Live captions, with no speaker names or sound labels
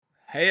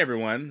Hey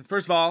everyone.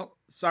 First of all,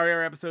 sorry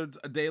our episode's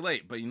a day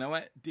late, but you know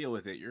what? Deal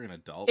with it. You're an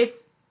adult.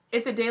 It's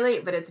a day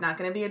late, but it's not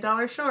going to be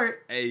 $1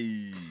 short.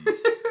 Hey.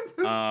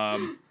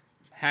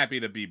 Happy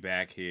to be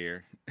back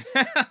here.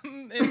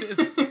 In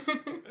this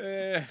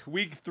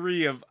week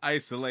 3 of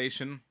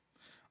isolation.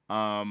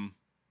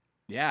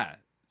 Yeah.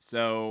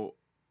 So,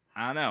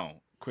 I don't know.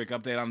 Quick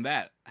update on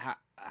that.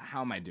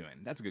 How am I doing?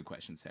 That's a good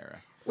question,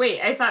 Sarah.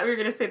 Wait, I thought we were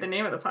going to say the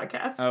name of the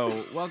podcast. Oh,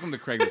 welcome to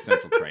Craig's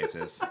Essential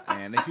Crisis.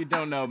 And if you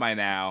don't know by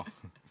now,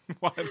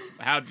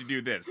 how'd you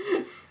do this?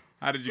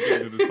 How did you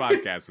get into this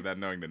podcast without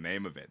knowing the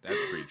name of it?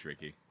 That's pretty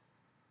tricky.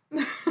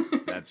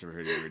 That's a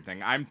pretty weird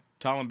thing. I'm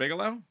Talon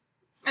Bigelow.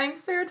 I'm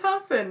Sarah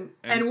Thompson,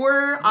 and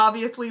we're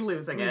obviously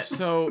losing it.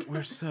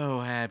 We're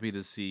so happy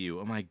to see you.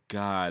 Oh my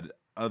God,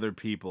 other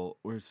people,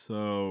 we're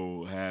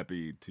so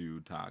happy to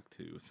talk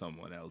to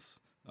someone else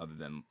other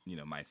than,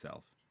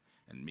 myself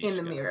and Mishka. In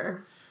the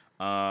mirror.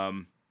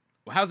 Well,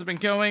 how's it been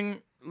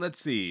going? Let's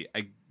see.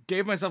 I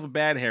gave myself a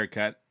bad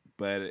haircut,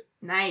 but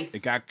nice.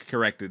 It got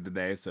corrected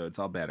today, so it's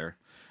all better.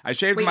 I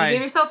shaved Wait, you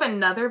gave yourself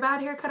another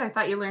bad haircut? I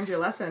thought you learned your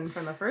lesson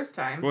from the first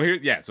time. Well,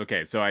 yes,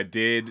 okay. So I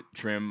did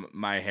trim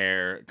my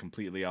hair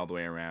completely all the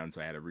way around, so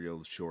I had a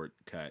real short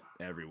cut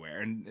everywhere.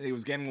 And it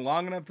was getting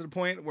long enough to the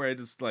point where it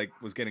just,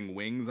 was getting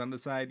wings on the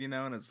side,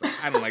 and it's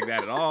like, I don't like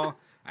that at all.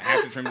 I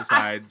have to trim the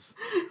sides.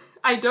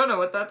 I don't know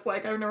what that's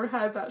like. I've never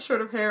had that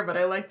short of hair, but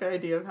I like the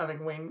idea of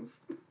having wings.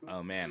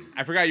 Oh, man.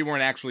 I forgot you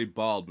weren't actually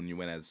bald when you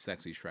went as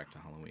Sexy Shrek to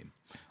Halloween.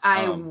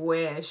 I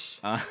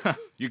wish.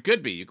 You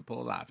could be. You could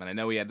pull it off. And I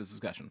know we had this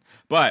discussion.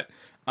 But,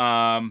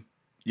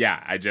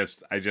 yeah, I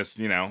just, I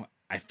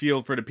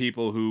feel for the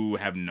people who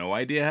have no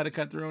idea how to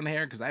cut their own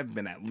hair, because I've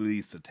been at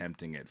least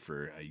attempting it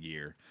for a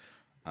year.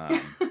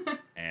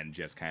 And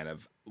just kind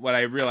of, what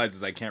I realized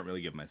is I can't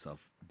really give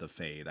myself the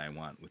fade I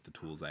want with the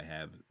tools I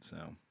have. So,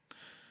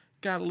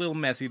 got a little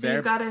messy there.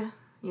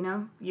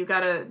 You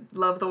gotta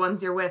love the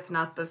ones you're with,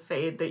 not the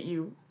fade that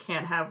you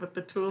can't have with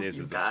the tools this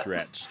you've is got. A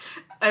stretch.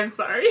 I'm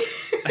sorry.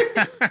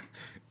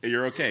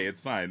 You're okay.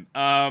 It's fine.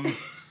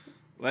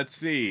 Let's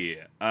see.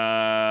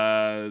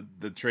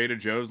 The Trader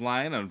Joe's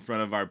line in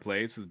front of our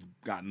place has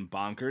gotten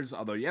bonkers.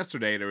 Although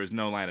yesterday there was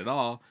no line at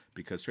all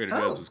because Trader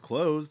Joe's was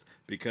closed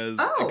because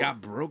it got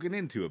broken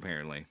into,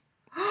 apparently.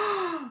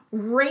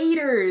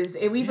 Raiders.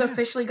 We've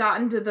officially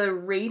gotten to the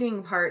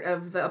raiding part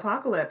of the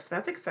apocalypse.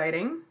 That's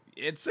exciting.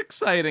 It's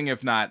exciting,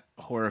 if not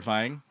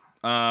horrifying.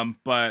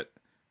 But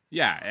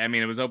yeah, I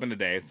mean, it was open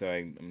today,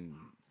 so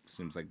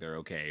seems like they're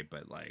okay.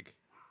 But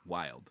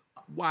wild.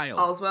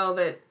 All's well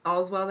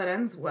that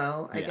ends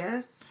well, I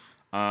guess.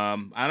 I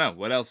don't know.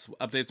 What else?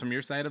 Updates from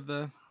your side of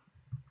the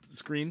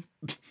screen?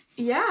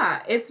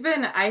 Yeah, it's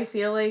been, I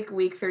feel like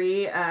week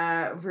 3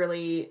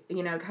 really,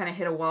 kind of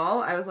hit a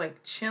wall. I was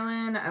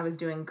chilling. I was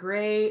doing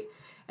great.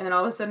 And then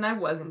all of a sudden I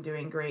wasn't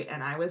doing great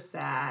and I was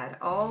sad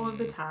all of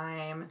the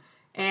time.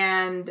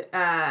 And,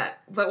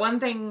 but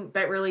one thing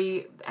that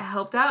really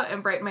helped out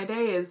and brightened my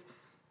day is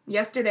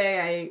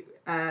yesterday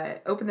I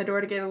opened the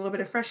door to get a little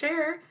bit of fresh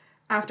air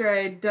after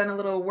I'd done a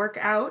little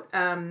workout.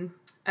 I'm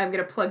going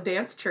to plug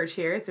Dance Church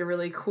here. It's a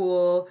really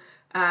cool,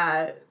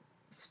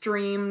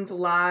 streamed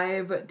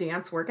live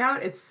dance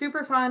workout. It's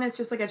super fun. It's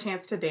just a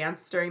chance to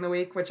dance during the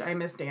week, which I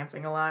miss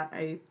dancing a lot.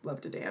 I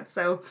love to dance.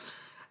 So,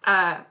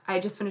 I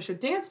just finished with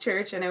Dance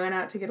Church and I went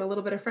out to get a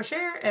little bit of fresh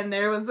air and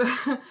there was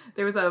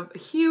a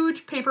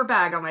huge paper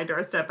bag on my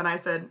doorstep and I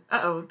said,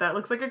 uh-oh, that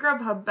looks like a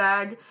Grubhub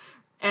bag.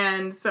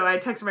 And so I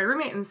texted my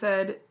roommate and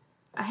said,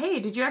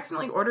 hey, did you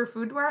accidentally order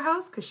food to our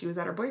house? Because she was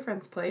at her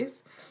boyfriend's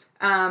place.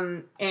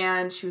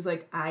 And she was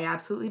like, I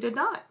absolutely did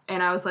not.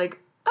 And I was like,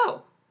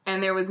 oh.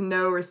 And there was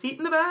no receipt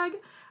in the bag.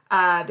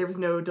 There was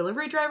no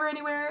delivery driver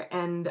anywhere.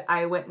 And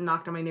I went and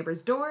knocked on my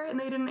neighbor's door and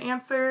they didn't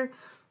answer.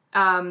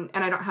 And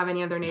I don't have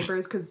any other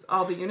neighbors because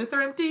all the units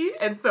are empty.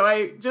 And so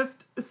I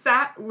just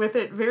sat with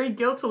it very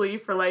guiltily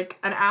for an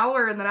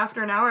hour. And then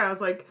after an hour, I was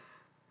like,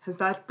 has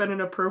that been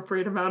an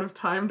appropriate amount of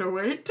time to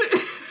wait?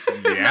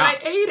 Yeah. And I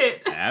ate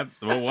it.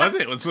 What was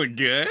it? Was it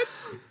good?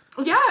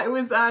 Yeah, it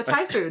was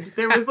Thai food.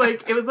 There was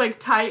it was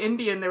Thai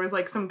Indian. There was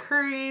some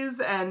curries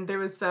and there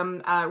was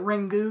some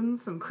rangoons,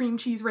 some cream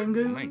cheese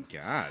rangoons.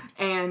 Oh my God.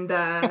 And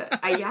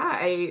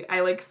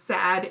I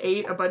sad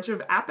ate a bunch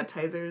of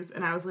appetizers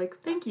and I was like,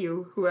 thank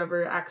you,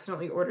 whoever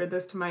accidentally ordered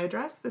this to my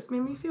address. This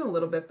made me feel a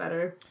little bit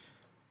better.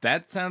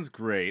 That sounds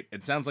great.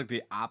 It sounds like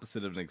the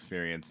opposite of an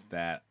experience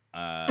that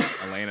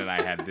Elena and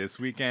I had this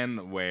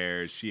weekend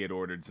where she had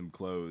ordered some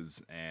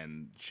clothes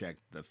and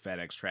checked the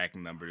FedEx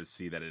tracking number to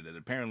see that it had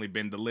apparently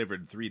been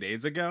delivered 3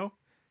 days ago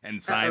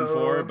and signed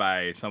for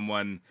by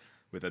someone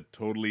with a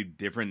totally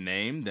different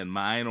name than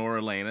mine or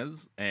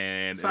Elena's.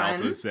 And It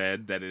also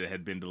said that it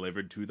had been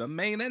delivered to the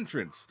main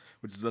entrance,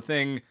 which is a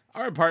thing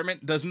our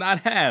apartment does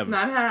not have.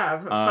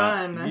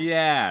 Fun.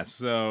 Yeah,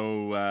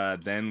 so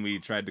then we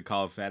tried to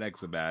call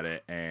FedEx about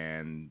it,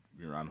 and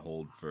we were on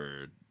hold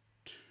for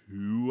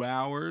 2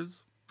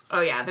 hours.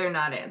 Oh yeah, they're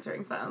not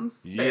answering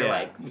phones.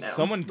 They're no.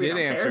 Someone did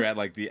answer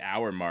at the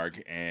hour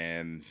mark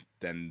and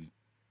then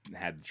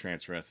had to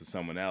transfer us to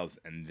someone else,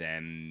 and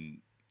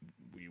then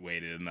we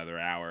waited another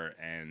hour,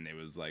 and it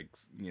was like,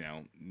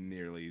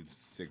 nearly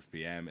 6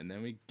 p.m. and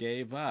then we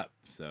gave up.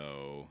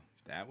 So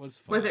that was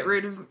fun. Was it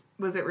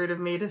rude of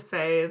me to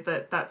say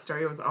that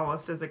story was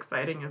almost as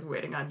exciting as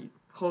waiting on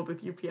hold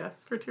with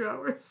UPS for 2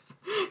 hours?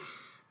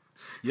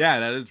 Yeah,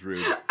 that is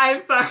rude. I'm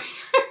sorry.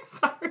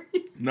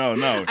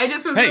 No. I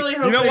just was really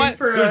hoping you know what?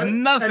 for There's a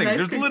nothing. nice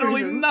There's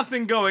literally conclusion.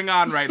 nothing going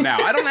on right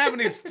now. I don't have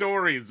any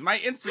stories. My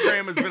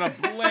Instagram has been a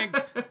blank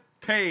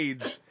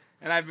page,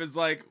 and I was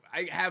like,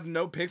 I have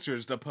no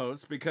pictures to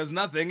post because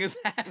nothing is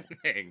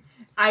happening.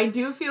 I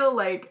do feel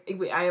like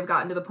I have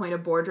gotten to the point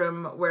of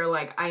boredom where,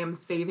 like, I am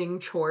saving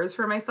chores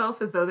for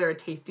myself as though they're a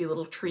tasty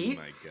little treat.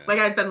 Oh my God. Like,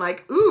 I've been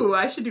like, ooh,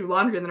 I should do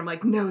laundry. And then I'm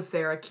like, no,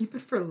 Sarah, keep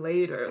it for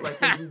later. Like,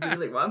 when you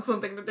really want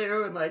something to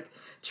do, and, like,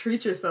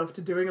 treat yourself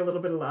to doing a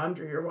little bit of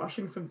laundry or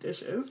washing some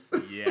dishes.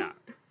 Yeah.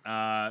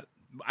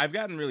 I've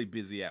gotten really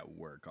busy at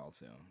work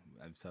also.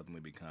 I've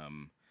suddenly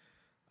become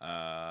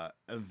a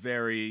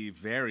very,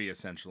 very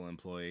essential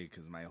employee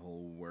because my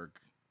whole work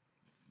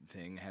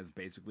thing has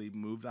basically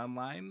moved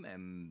online,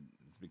 and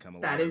it's become a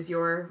lot. That is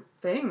your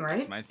thing, right?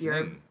 That's my thing.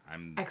 Your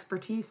I'm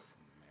expertise.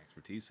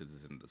 expertise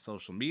is in the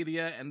social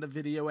media and the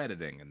video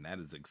editing, and that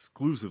is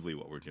exclusively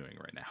what we're doing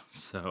right now.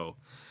 So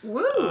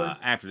Woo!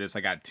 after this,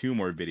 I got 2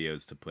 more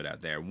videos to put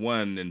out there.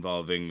 One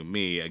involving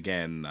me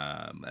again,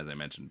 as I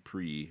mentioned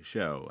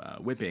pre-show,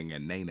 whipping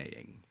and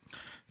nay-naying.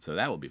 So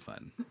that will be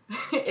fun.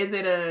 Is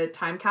it a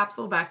time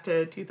capsule back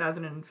to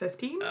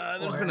 2015?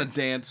 There's been a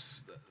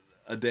dance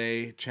a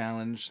day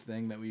challenge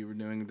thing that we were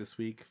doing this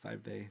week,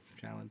 5-day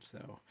challenge.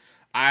 So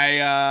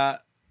I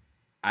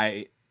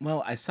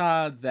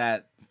saw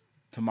that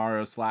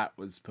tomorrow's slot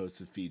was supposed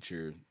to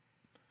feature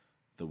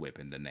the whip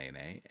and the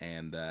nay-nay,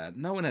 and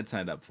no one had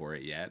signed up for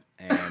it yet.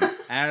 And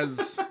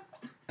as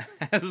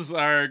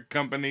our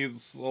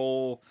company's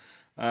sole,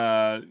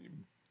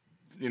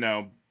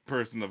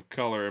 person of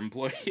color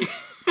employee,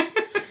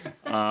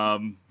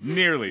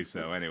 nearly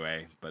so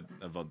anyway, but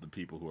of the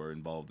people who are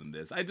involved in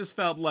this, I just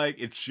felt like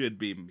it should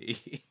be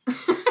me.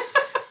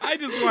 I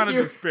just wanted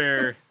to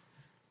spare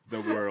the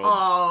world.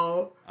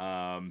 Oh.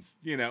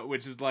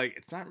 Which is like,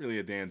 it's not really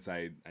a dance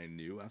I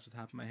knew off the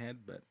top of my head,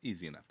 but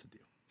easy enough to do.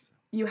 So.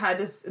 You had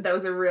to, that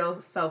was a real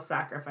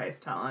self-sacrifice,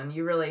 Talon.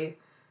 You really,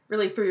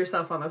 really threw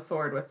yourself on the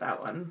sword with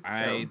that one. So.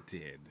 I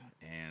did.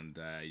 And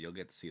you'll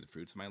get to see the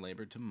fruits of my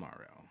labor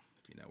tomorrow,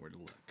 if you know where to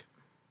look.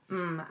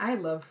 I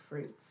love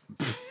fruits.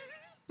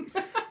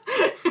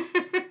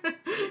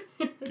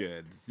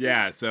 Good.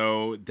 Yeah,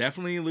 so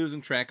definitely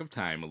losing track of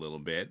time a little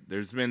bit.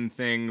 There's been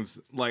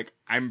things, like,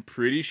 I'm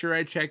pretty sure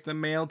I checked the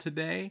mail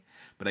today,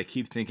 but I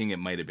keep thinking it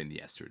might have been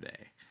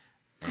yesterday.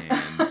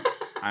 And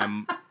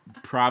I'm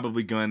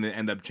probably going to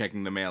end up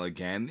checking the mail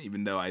again,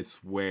 even though I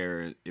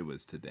swear it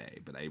was today.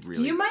 But I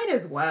really... You might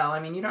as well. I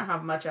mean, you don't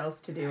have much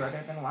else to do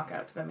other than walk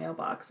out to the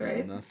mailbox,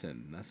 right?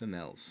 Nothing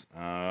else.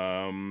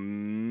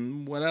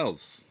 What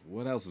else?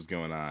 What else is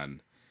going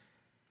on?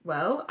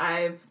 Well,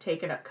 I've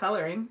taken up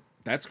coloring.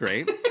 That's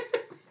great.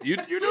 You're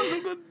doing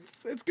some good.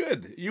 It's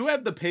good. You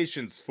have the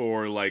patience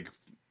for, like,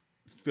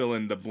 fill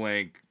in the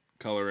blank,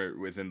 color it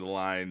within the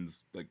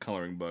lines, like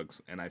coloring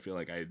books, and I feel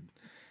like I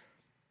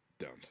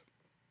don't.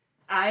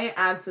 I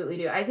absolutely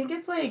do. I think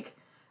it's like,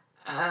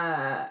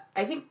 I'm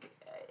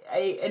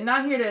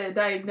not here to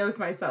diagnose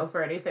myself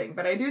or anything,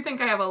 but I do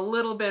think I have a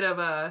little bit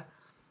of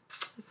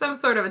some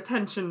sort of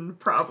attention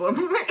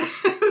problem.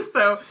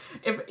 So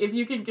if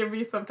you can give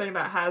me something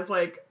that has,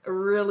 like,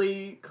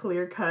 really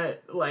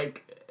clear-cut,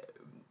 like,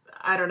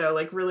 I don't know,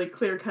 like, really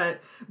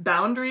clear-cut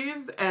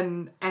boundaries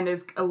and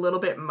is a little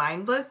bit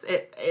mindless,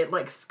 it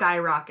like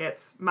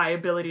skyrockets my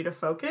ability to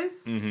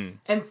focus. Mm-hmm.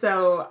 And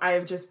so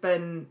I've just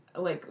been,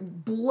 like,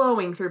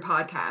 blowing through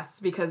podcasts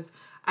because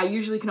I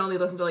usually can only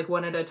listen to, like,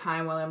 one at a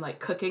time while I'm, like,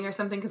 cooking or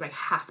something because I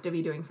have to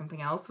be doing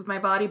something else with my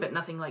body, but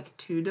nothing, like,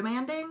 too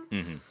demanding.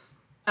 Mm-hmm.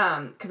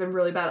 Because I'm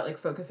really bad at, like,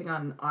 focusing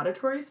on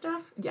auditory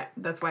stuff. Yeah,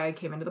 that's why I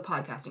came into the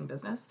podcasting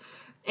business.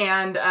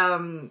 And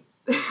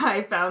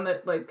I found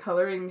that, like,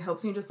 coloring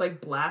helps me just,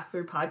 like, blast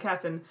through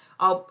podcasts, and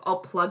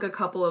I'll plug a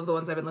couple of the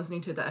ones I've been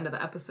listening to at the end of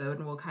the episode,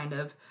 and we'll kind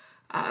of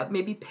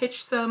maybe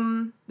pitch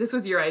some. This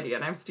was your idea,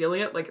 and I'm stealing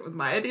it like it was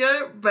my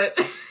idea, but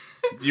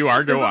you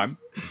are. Go on.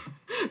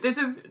 This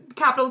is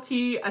capital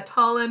T, a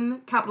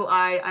Talon, capital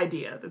I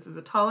idea. This is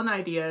a Talon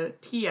idea,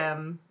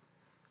 TM.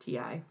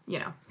 TI,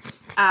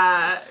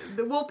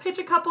 we'll pitch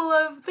a couple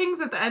of things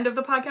at the end of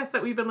the podcast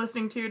that we've been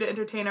listening to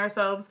entertain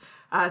ourselves.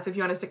 So if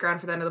you want to stick around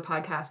for the end of the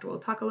podcast, we'll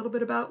talk a little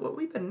bit about what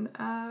we've been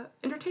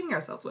entertaining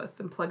ourselves with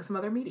and plug some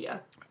other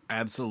media.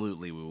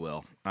 Absolutely, we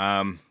will.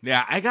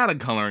 Yeah, I got a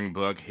coloring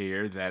book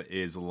here that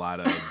is a lot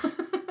of...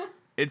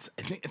 I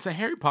think it's a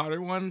Harry Potter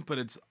one, but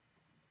it's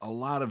a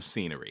lot of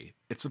scenery.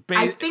 It's a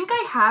I think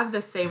I have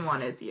the same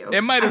one as you.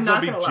 It might as well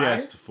be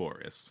just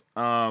forests.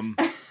 And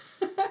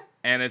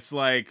it's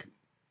like...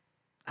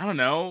 I don't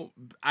know.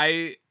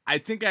 I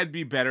think I'd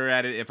be better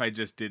at it if I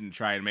just didn't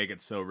try and make it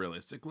so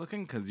realistic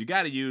looking, because you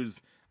got to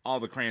use all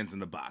the crayons in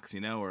the box,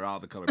 or all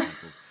the color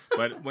pencils.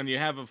 But when you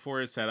have a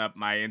forest set up,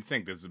 my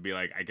instinct is to be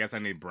like, I guess I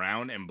need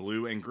brown and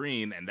blue and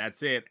green, and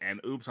that's it. And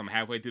oops, I'm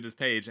halfway through this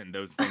page, and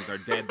those things are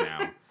dead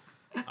now.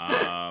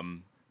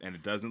 And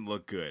it doesn't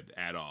look good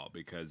at all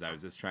because I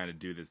was just trying to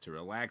do this to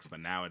relax, but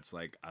now it's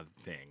like a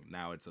thing.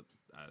 Now it's a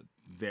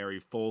very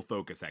full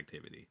focus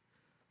activity.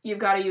 You've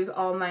got to use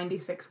all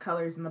 96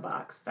 colors in the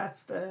box.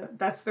 That's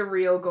the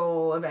real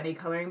goal of any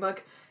coloring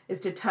book, is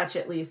to touch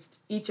at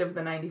least each of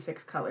the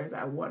 96 colors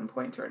at one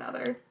point or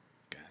another.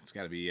 It's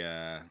got to be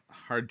a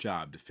hard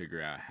job to figure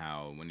out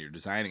how, when you're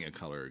designing a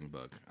coloring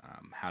book,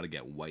 how to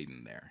get white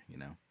in there,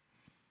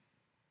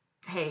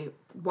 Hey,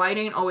 white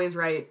ain't always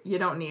right. You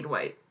don't need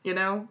white, You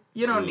don't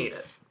need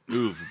it.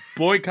 Oof.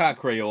 Boycott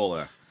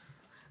Crayola.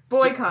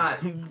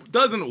 Boycott.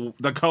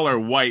 Doesn't the color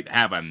white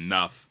have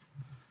enough?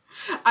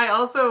 I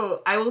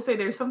will say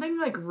there's something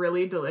like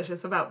really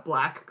delicious about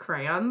black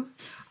crayons.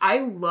 I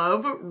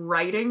love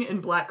writing in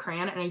black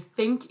crayon, and I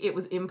think it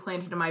was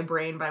implanted in my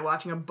brain by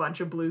watching a bunch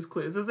of Blue's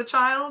Clues as a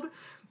child.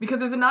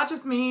 Because is it not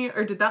just me,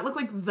 or did that look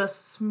like the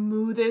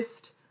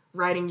smoothest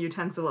writing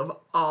utensil of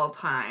all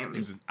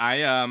time?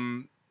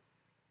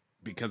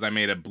 Because I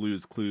made a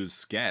Blue's Clues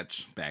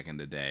sketch back in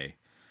the day,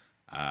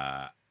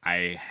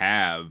 I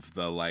have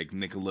the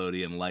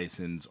Nickelodeon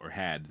license, or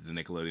had the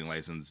Nickelodeon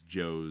license,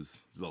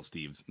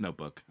 Steve's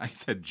notebook. I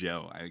said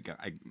Joe.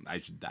 I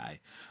should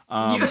die.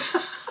 I'm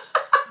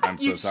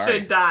so sorry. You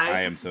should die.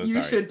 I am so sorry.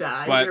 You should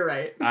die. But, you're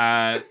right.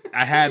 I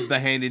had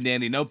the handy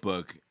dandy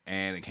notebook,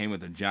 and it came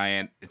with a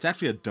giant. It's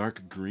actually a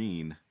dark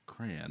green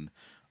crayon.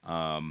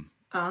 And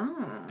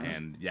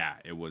yeah,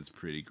 it was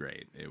pretty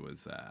great. It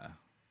was a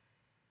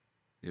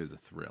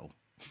thrill.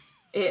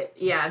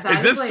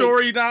 Is this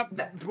story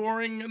not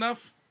boring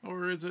enough?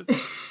 Or is it?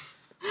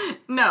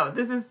 No,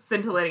 this is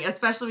scintillating,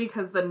 especially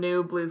because the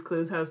new Blue's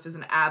Clues host is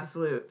an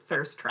absolute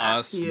thirst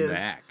trap.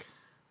 Snack.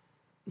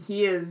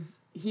 He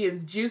is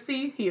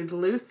juicy, he is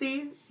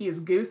loosey, he is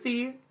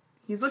goosey.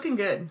 He's looking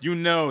good.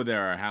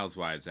 There are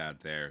housewives out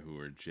there who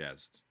are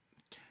just,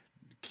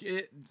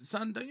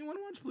 son, don't you want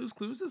to watch Blue's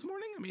Clues this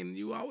morning? I mean,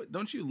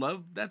 don't you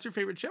love, that's your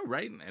favorite show,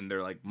 right? And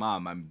they're like,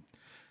 Mom, I'm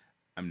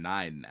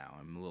 9 now.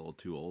 I'm a little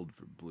too old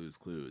for Blue's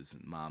Clues.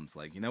 And Mom's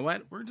like, you know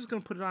what? We're just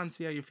going to put it on and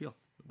see how you feel.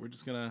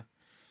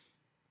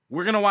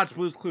 We're going to watch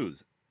Blue's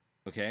Clues.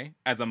 Okay?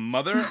 As a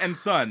mother and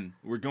son,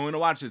 we're going to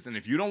watch this. And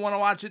if you don't want to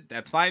watch it,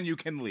 that's fine. You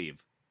can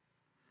leave.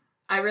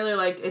 I really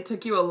liked, it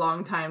took you a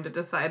long time to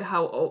decide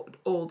how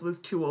old was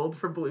too old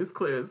for Blue's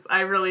Clues.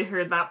 I really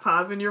heard that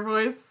pause in your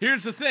voice.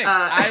 Here's the thing.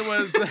 I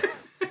was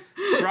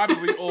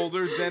probably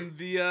older than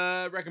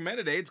the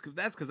recommended age.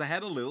 That's because I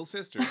had a little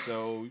sister.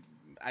 So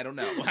I don't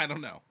know.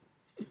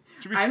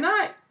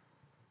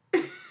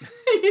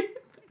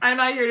 I'm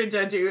not here to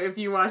judge you if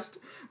you watched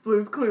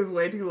Blue's Clues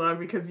way too long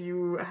because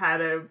you had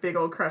a big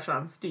old crush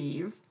on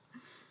Steve.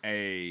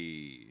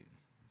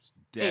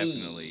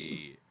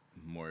 Definitely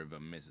more of a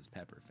Mrs.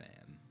 Pepper fan.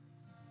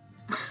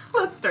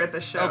 Let's start the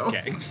show.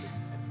 Okay. You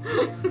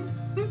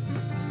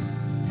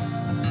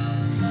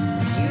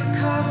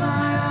caught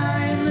my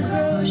eye in the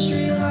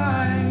grocery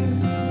line,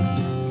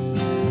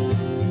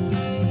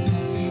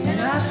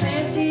 and I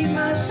fancied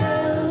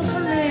myself a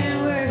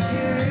man worth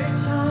your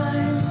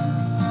time.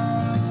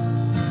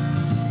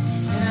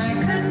 And I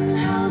couldn't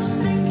help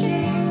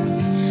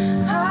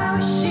thinking I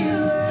wished you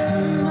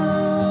were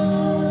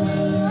mine.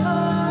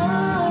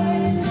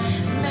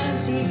 A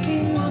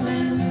man-seeking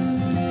woman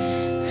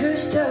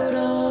whose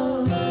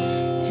total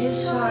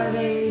is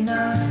 589.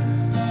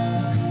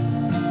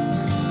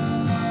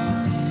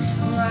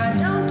 Well, I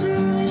don't do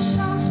this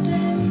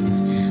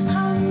often.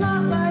 I'm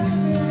not like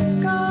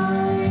other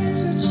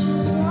guys, which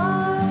is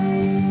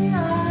why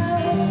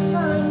I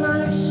find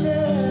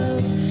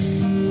myself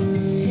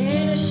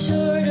in a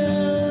sort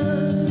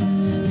of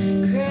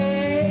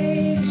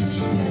existential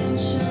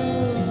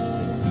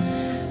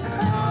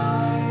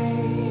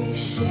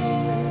crisis.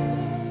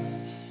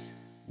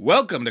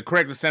 Welcome to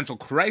Craig's Essential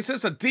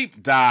Crisis, a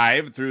deep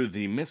dive through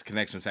the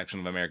misconnection section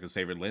of America's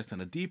favorite list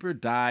and a deeper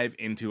dive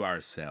into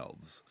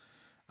ourselves.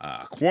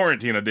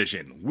 Quarantine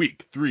edition,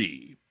 week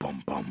 3.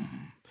 Bum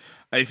bum.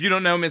 If you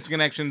don't know,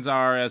 misconnections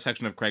are a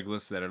section of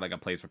Craigslist that are like a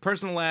place for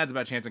personal ads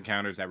about chance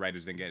encounters that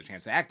writers didn't get a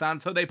chance to act on,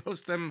 so they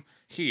post them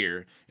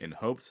here in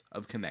hopes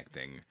of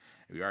connecting.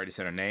 We already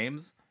said our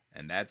names,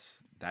 and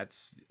that's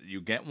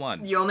you get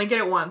one. You only get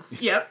it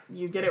once. Yep,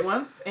 you get it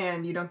once,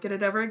 and you don't get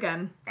it ever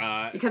again.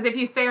 Because if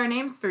you say our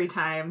names 3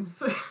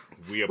 times,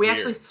 we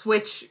actually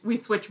switch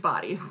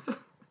bodies.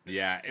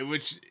 Yeah,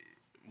 which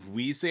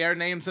we say our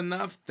names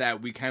enough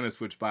that we kind of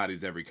switch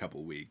bodies every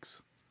couple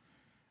weeks.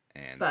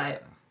 And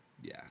but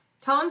yeah,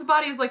 Talon's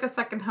body is like a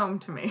second home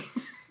to me.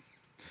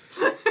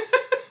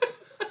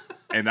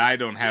 And I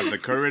don't have the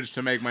courage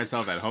to make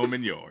myself at home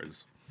in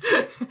yours.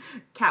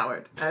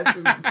 Coward, as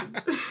we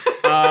mentioned.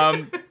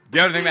 The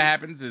other thing that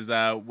happens is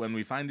when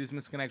we find these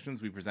misconnections,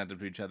 we present them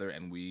to each other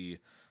and we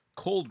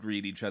cold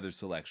read each other's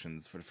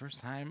selections for the first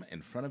time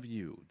in front of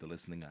you, the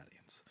listening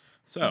audience.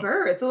 So,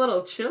 Burr, it's a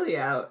little chilly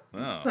out.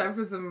 Oh. Time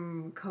for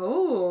some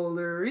cold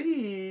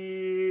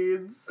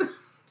reads.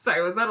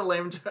 Sorry, was that a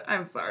lame joke?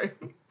 I'm sorry.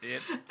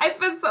 It, It's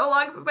been so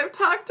long since I've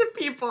talked to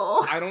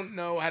people. I don't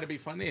know how to be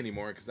funny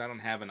anymore because I don't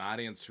have an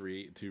audience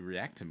to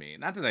react to me.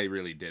 Not that I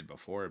really did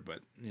before,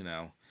 but you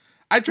know,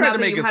 I tried Not to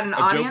that make you had an a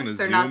joke in a audience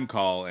or Zoom not-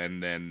 call,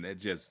 and then it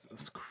just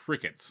it's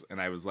crickets, and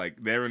I was like,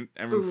 everyone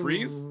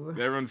freeze, Ooh.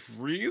 everyone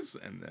freeze,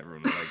 and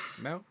everyone was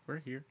like, no,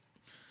 we're here.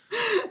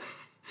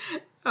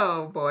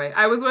 Oh boy.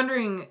 I was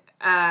wondering,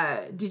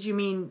 did you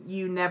mean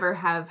you never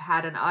have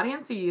had an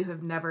audience or you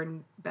have never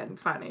been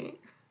funny?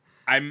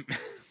 I'm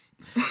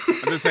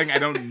just saying I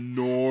don't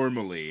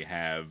normally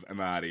have an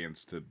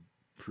audience to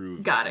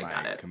prove Got it, my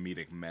got it.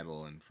 comedic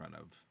mettle in front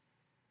of.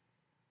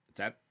 Is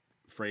that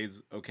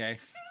phrase okay?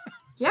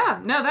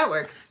 Yeah, no, that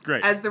works.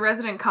 Great. As the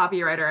resident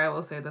copywriter, I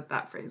will say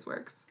that phrase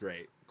works.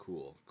 Great.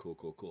 Cool.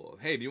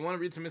 Hey, do you want to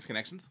read some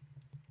misconnections?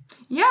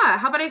 Yeah,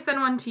 how about I send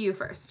one to you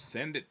first?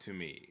 Send it to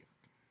me.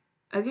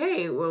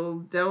 Okay, well,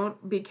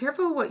 don't be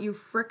careful what you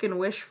frickin'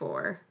 wish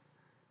for.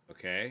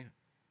 Okay.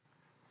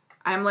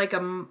 I'm like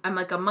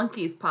a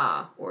monkey's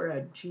paw or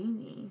a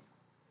genie.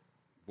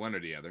 One or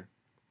the other.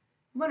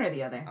 One or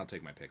the other. I'll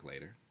take my pick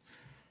later.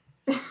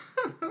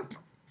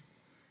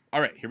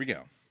 All right, here we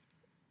go.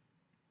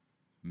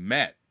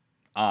 Met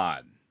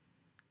on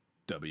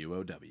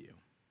WOW.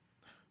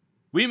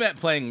 We met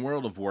playing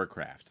World of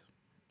Warcraft.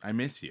 I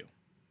miss you.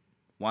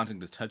 Wanting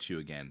to touch you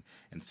again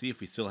and see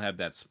if we still have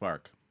that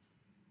spark.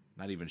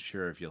 Not even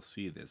sure if you'll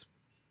see this,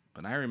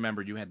 but I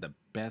remember you had the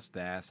best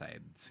ass I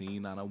had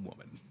seen on a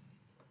woman.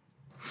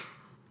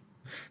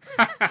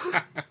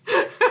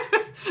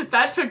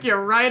 That took you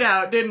right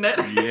out, didn't it?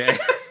 Yeah.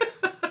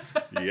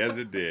 Yes,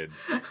 it did.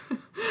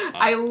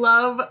 I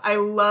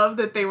love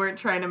that they weren't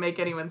trying to make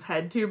anyone's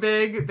head too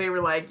big. They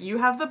were like, you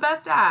have the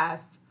best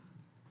ass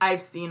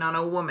I've seen on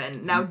a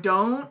woman. Now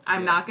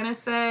I'm not going to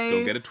say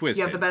Don't get it twisted.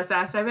 you have the best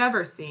ass I've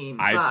ever seen.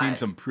 I've seen but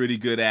some pretty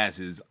good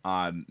asses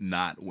on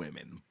not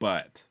women,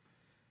 but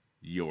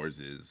yours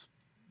is,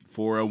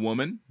 for a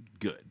woman,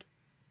 good.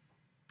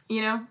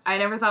 You know, I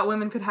never thought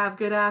women could have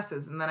good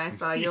asses, and then I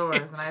saw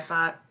yours, and I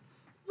thought,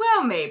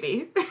 well,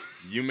 maybe.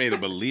 You made a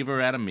believer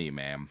out of me,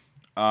 ma'am.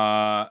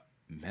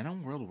 Men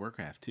on World of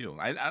Warcraft, too.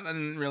 I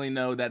didn't really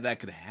know that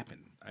could happen.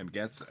 I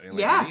guess like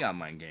Yeah. any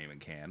online game it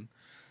can.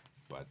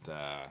 But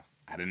I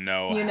didn't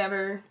know. You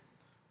never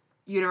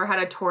had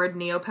a Tord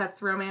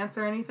Neopets romance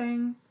or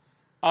anything?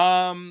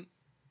 You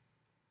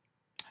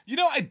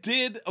know, I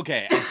did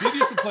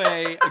used to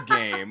play a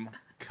game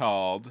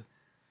called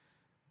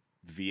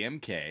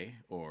VMK,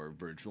 or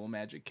Virtual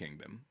Magic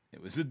Kingdom.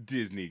 It was a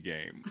Disney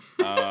game.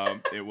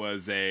 It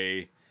was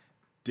a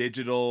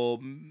digital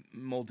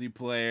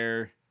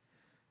multiplayer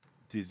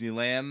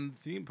Disneyland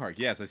theme park.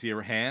 Yes, I see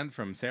a hand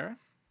from Sarah.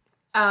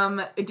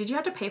 Did you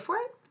have to pay for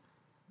it?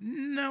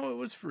 No, it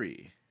was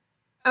free.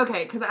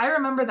 Okay, because I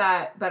remember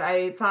that, but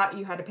I thought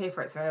you had to pay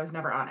for it, so I was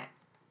never on it.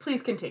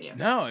 Please continue.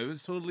 No, it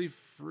was totally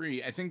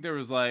free. I think there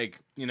was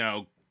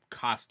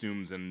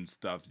costumes and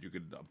stuff you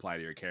could apply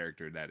to your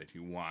character that if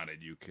you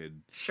wanted, you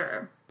could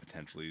Sure.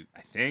 potentially,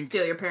 I think.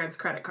 Steal your parents'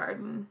 credit card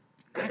and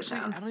go to Actually,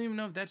 town. I don't even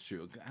know if that's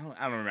true.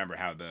 I don't remember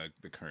how the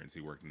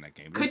currency worked in that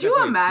game. Could There's you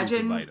definitely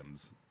exclusive imagine-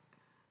 items.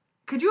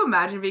 Could you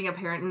imagine being a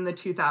parent in the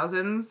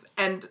 2000s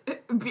and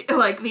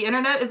the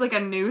internet is like a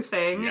new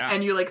thing Yeah.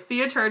 and you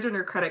see a charge on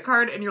your credit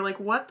card and you're like,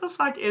 what the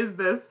fuck is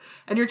this?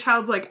 And your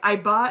child's like, I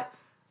bought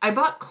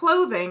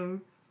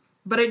clothing,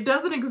 but it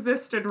doesn't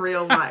exist in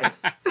real life.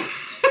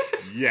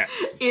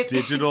 Yes, It-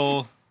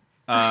 digital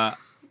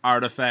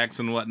artifacts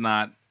and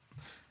whatnot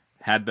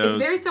had those.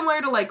 It's very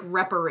similar to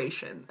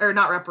reparation or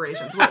not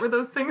reparations. What were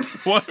those things?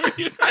 What are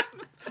you?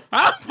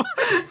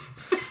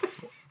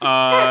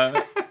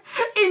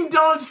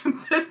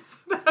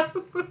 Indulgences. That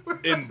was the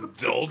word.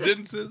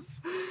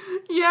 Indulgences?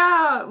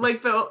 Yeah,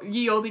 like the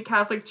ye olde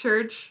Catholic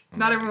Church. Not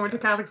my everyone went to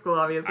gosh. Catholic school,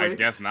 obviously. I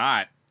guess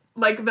not.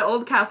 Like the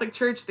old Catholic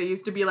Church, they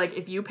used to be like,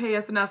 if you pay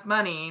us enough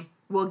money,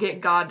 we'll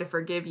get God to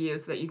forgive you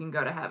so that you can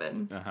go to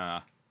heaven.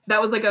 That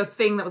was a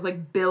thing that was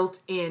built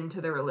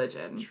into the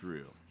religion.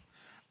 True.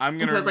 I'm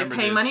And gonna so it's remember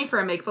pay this. money for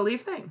a make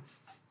believe thing.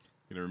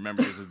 Gonna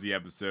remember this is the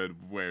episode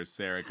where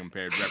Sarah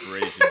compared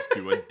reparations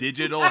to a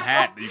digital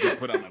hat that you can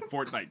put on a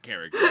Fortnite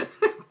character.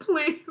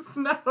 Please,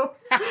 no.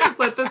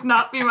 Let this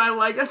not be my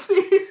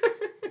legacy.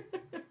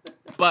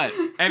 But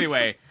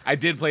anyway, I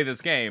did play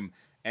this game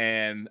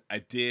and I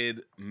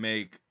did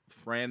make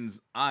friends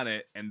on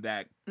it, and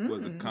that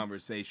was a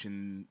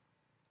conversation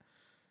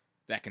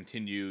that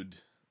continued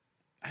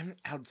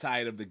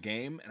outside of the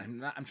game, and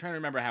I'm trying to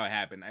remember how it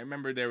happened. I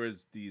remember there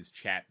was these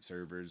chat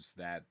servers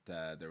that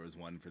there was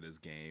one for this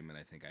game, and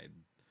I think I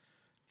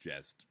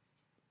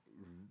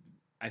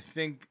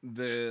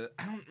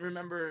don't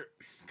remember,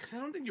 because I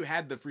don't think you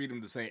had the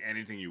freedom to say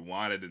anything you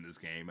wanted in this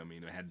game. I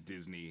mean, it had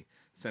Disney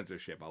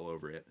censorship all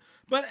over it.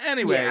 But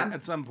anyway, Yeah.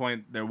 at some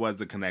point there was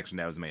a connection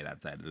that was made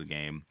outside of the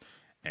game,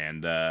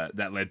 and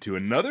that led to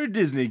another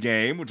Disney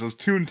game, which was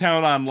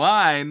Toontown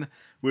Online,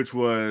 which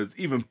was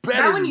even better.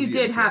 That one than you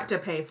did DMK. have to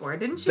pay for,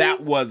 didn't you?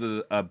 That was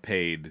a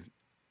paid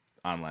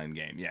online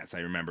game. Yes, I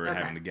remember Okay.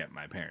 having to get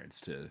my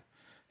parents to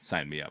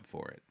sign me up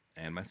for it.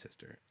 and my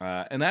sister.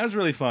 And that was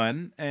really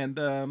fun.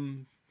 And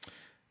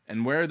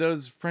where are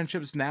those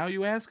friendships now,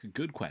 you ask?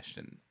 Good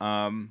question.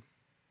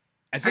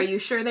 I Are think you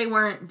sure they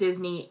weren't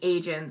Disney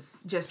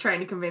agents just trying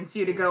to convince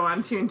you to go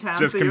on Toontown?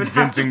 just so you would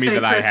have to convincing me pay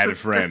that for I a had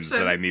friends that I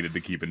subscription? needed to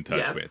keep in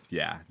touch Yes. with.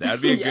 Yeah, that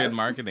would be a good Yes.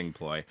 marketing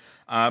ploy.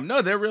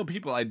 No, they're real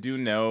people. I do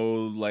know,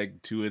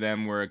 like, two of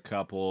them were a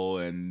couple,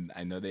 and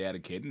I know they had a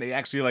kid, and they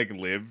actually, like,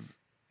 live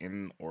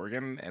in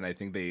Oregon, and I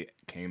think they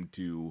came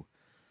to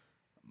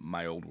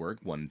my old work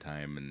one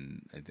time,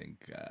 and I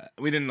think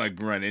we didn't, like,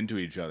 run into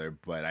each other,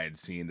 but I had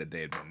seen that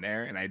they had been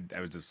there, and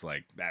I was just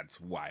like, that's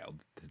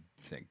wild to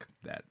think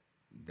that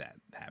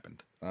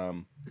happened.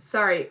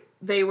 Sorry,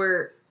 they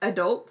were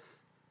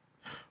adults?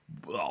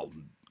 Well,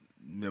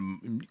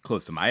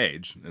 close to my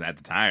age, and at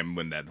the time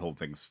when that whole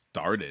thing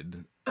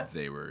started,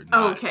 they were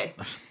not. Okay.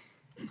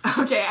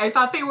 Okay, I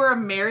thought they were a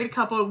married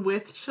couple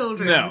with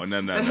children No,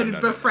 that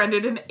had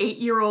befriended an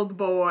 8-year-old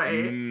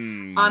boy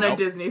on a Nope.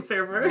 Disney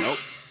server. Nope.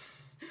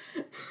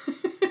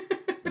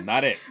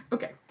 Not it.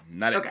 Okay,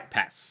 Not it. Okay.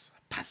 Pass.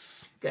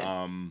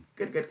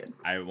 good. Good.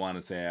 I want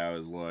to say I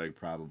was like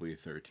probably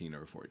 13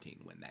 or 14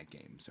 when that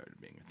game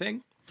started being a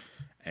thing.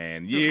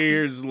 And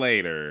years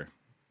later,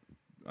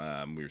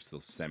 we were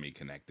still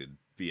semi-connected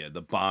via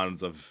the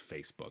bonds of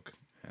Facebook.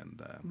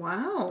 And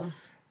Wow.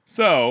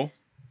 so,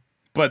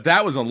 but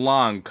that was a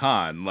long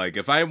con. Like,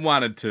 if I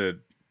wanted to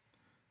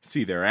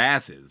see their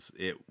asses,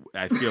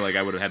 I feel like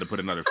I would have had to put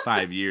another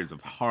 5 years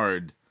of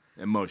hard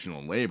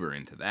emotional labor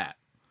into that.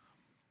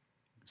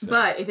 So,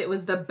 But if it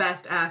was the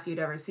best ass you'd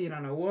ever seen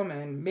on a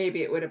woman,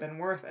 maybe it would have been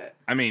worth it.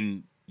 I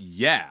mean,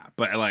 yeah,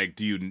 but like,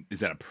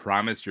 is that a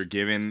promise you're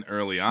given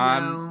early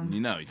on?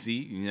 No. You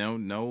see,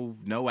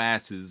 no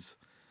ass is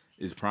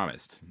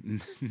promised.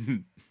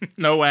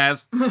 No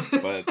ass,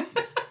 but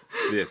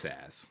this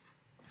ass.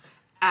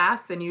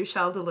 Ass and you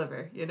shall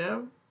deliver, you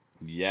know?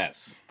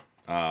 Yes.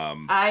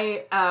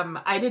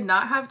 I did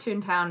not have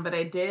Toontown, but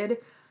I did.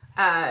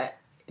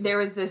 There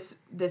was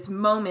this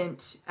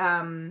moment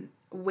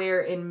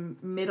where in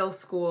middle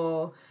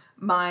school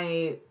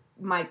my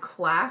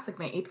class, like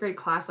my 8th grade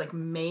class, like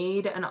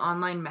made an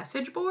online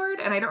message board,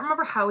 and I don't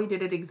remember how we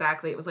did it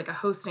exactly. It was like a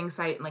hosting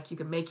site, and like you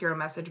could make your own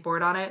message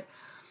board on it.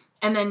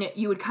 And then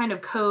you would kind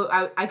of code.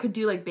 I could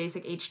do like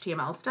basic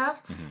HTML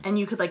stuff, and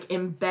you could like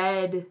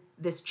embed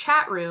this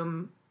chat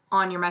room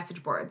on your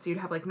message board. So you'd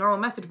have like normal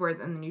message boards,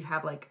 and then you'd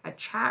have like a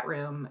chat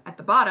room at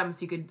the bottom,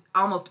 so you could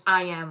almost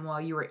IM while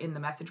you were in the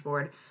message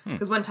board.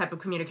 Because one type of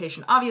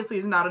communication obviously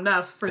is not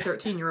enough for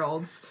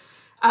 13-year-olds.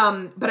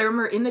 But I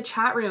remember in the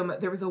chat room,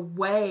 there was a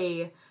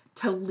way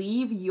to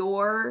leave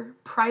your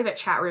private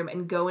chat room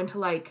and go into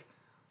like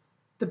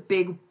the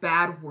big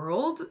bad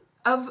world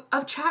of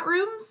chat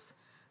rooms.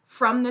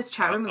 From this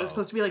chat room that was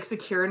supposed to be like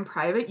secure and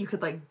private, you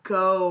could like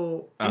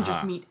go and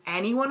just meet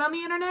anyone on the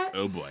internet.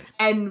 Oh boy.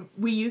 And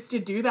we used to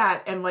do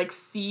that and like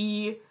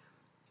see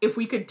if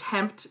we could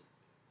tempt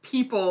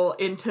people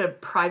into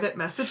private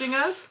messaging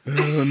us.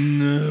 Oh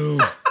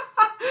no.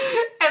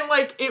 And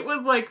like it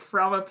was like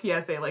from a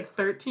PSA, like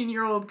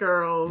 13-year-old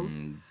girls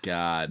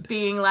God.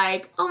 being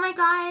like, "Oh my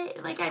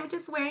god, like I'm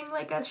just wearing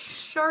like a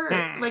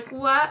shirt. Like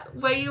what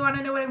do you want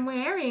to know what I'm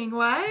wearing?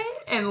 What?"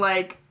 And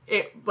like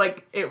it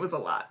was a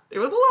lot. It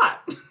was a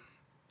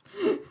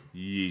lot.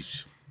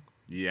 Yeesh.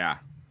 Yeah.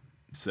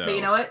 So. But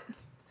you know what?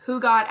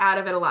 Who got out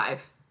of it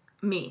alive?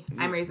 Me.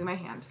 I'm raising my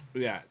hand.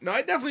 Yeah. No,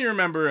 I definitely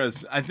remember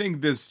I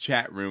think this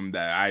chat room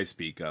that I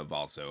speak of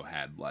also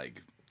had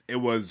like, it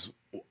was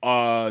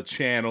a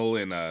channel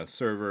in a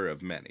server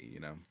of many,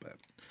 but,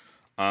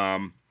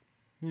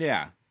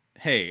 yeah.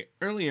 Hey,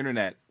 early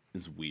internet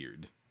is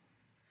weird.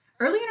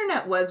 Early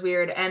internet was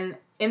weird, and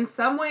in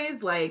some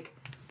ways, like,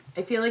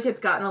 I feel like it's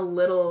gotten a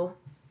little,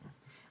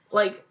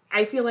 like,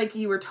 I feel like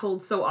you were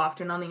told so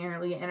often on the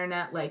early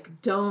internet,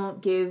 like, don't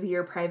give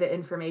your private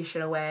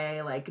information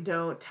away, like,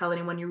 don't tell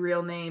anyone your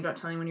real name, don't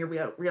tell anyone your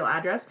real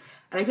address,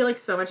 and I feel like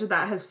so much of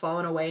that has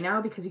fallen away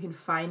now because you can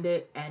find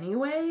it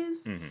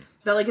anyways,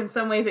 that, like, in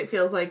some ways it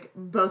feels like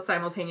both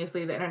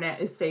simultaneously the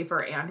internet is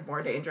safer and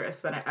more dangerous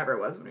than it ever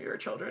was when we were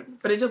children,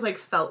 but it just, like,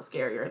 felt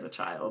scarier as a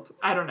child.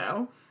 I don't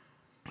know.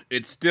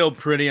 It's still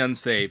pretty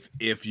unsafe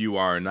if you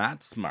are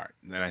not smart,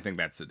 and I think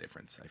that's the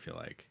difference. I feel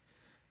like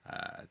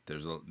there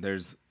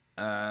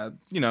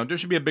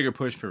should be a bigger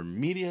push for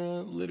media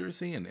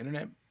literacy and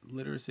internet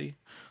literacy,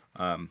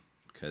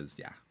 because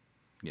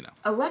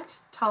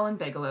Elect Talon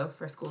Bigelow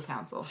for school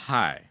council.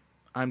 Hi,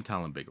 I'm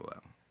Talon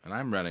Bigelow, and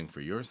I'm running for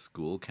your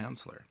school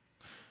counselor.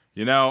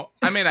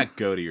 I may not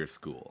go to your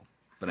school,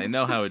 but I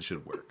know how it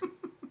should work.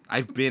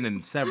 I've been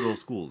in several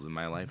schools in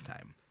my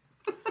lifetime.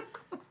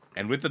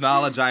 And with the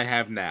knowledge I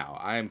have now,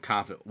 I am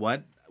confident.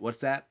 What's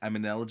that? I'm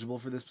ineligible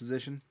for this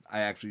position?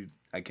 I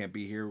can't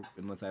be here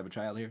unless I have a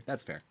child here?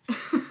 That's fair.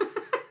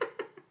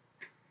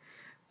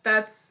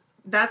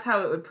 That's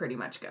how it would pretty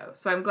much go.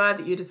 So I'm glad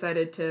that you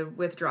decided to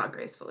withdraw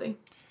gracefully.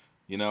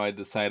 I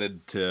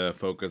decided to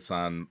focus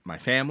on my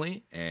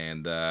family,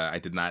 and I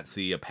did not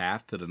see a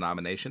path to the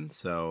nomination,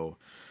 so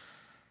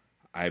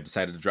I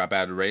decided to drop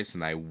out of the race,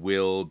 and I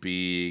will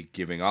be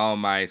giving all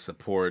my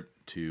support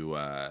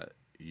to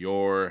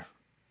your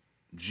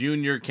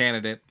junior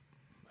candidate,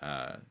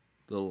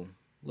 little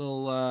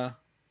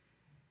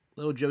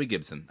Joey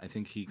Gibson. I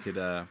think he could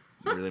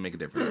really make a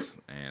difference,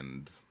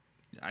 and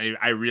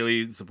I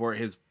really support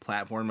his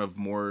platform of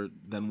more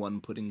than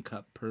one pudding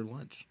cup per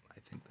lunch. I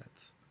think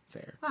that's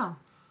fair. Wow.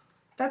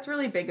 That's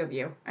really big of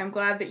you. I'm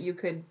glad that you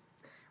could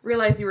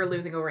realize you were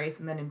losing a race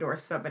and then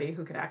endorse somebody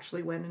who could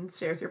actually win and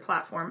shares your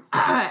platform.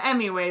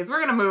 Anyways, we're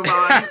gonna move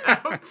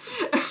on.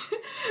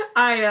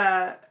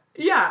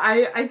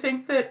 I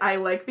think that I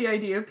like the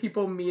idea of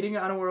people meeting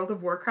on a World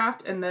of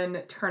Warcraft and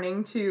then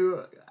turning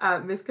to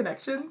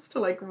misconnections to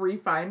like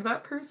refine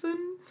that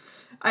person.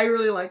 I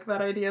really like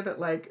that idea that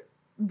like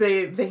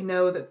they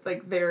know that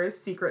like their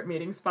secret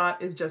meeting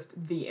spot is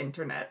just the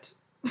internet.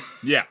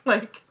 Yeah.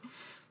 Like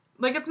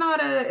it's not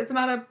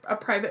a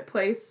private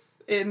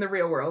place in the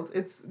real world.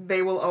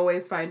 They will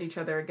always find each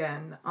other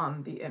again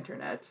on the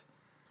internet.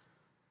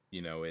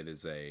 You know, it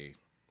is a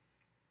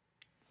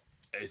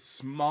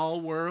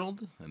small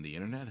world, and the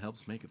internet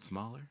helps make it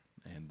smaller.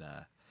 And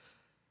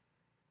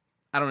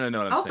I don't really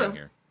know what I'm saying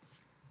here.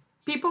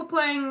 People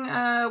playing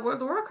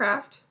World of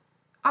Warcraft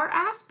are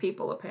ass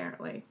people,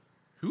 apparently.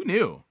 Who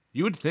knew?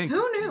 You would think.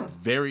 Who knew?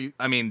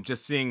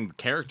 Just seeing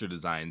character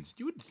designs,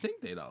 you would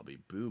think they'd all be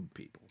boob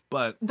people.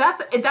 But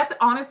that's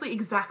honestly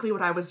exactly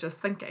what I was just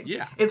thinking.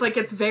 Yeah. It's like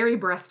it's very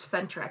breast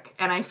centric,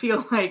 and I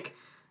feel like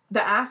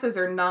the asses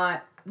are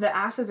not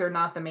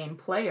the main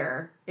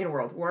player in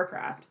World of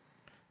Warcraft.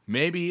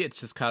 maybe it's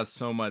just caused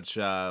so much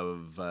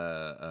of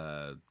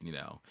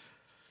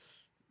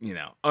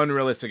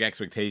unrealistic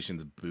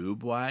expectations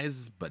boob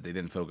wise, but they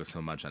didn't focus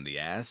so much on the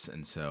ass,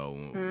 and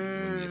so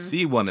when you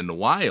see one in the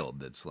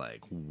wild, it's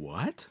like,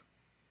 what?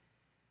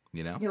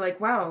 You know? You're like,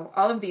 wow,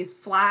 all of these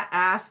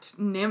flat-assed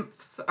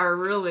nymphs are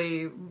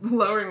really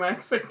lowering my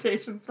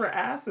expectations for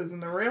asses in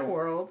the real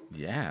world.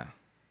 Yeah.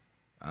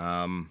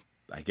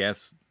 I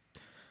guess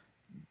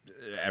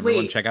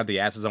everyone check out the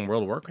asses on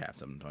World of Warcraft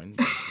sometime.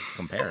 Just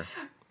compare.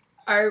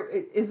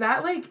 Is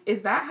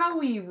that how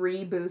we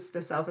reboost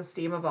the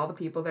self-esteem of all the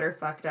people that are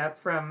fucked up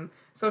from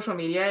social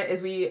media?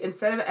 Is we,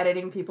 instead of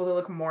editing people to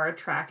look more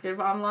attractive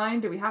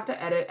online, do we have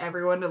to edit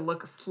everyone to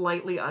look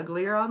slightly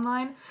uglier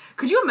online?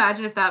 Could you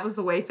imagine if that was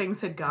the way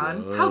things had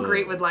gone? Whoa. How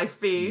great would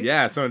life be?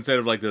 Yeah, so instead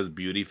of like those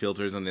beauty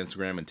filters on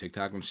Instagram and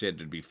TikTok and shit,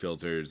 there'd be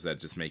filters that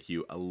just make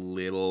you a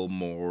little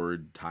more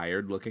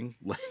tired looking.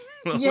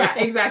 Yeah,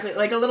 exactly.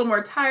 Like a little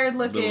more tired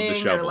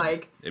looking, or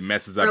like it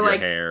messes up your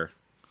hair.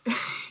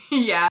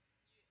 Yeah.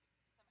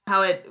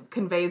 How it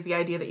conveys the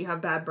idea that you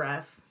have bad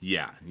breath.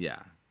 Yeah.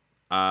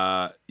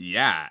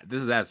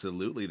 This is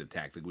absolutely the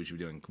tactic we should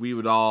be doing. We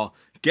would all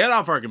get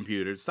off our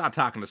computers, stop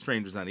talking to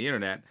strangers on the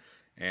internet,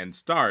 and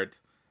start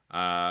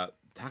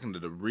talking to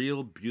the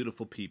real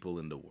beautiful people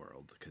in the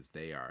world, because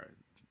they are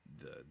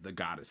the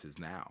goddesses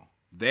now.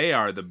 They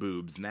are the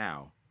boobs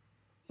now.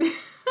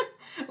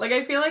 Like,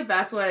 I feel like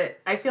that's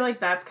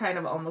kind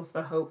of almost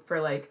the hope for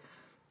like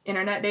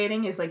internet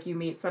dating, is like you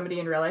meet somebody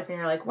in real life and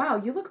you're like, wow,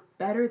 you look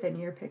better than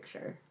your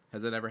picture.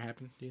 Has that ever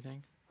happened, do you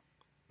think?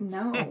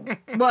 No.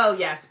 Well,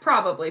 yes,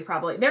 probably.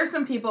 There's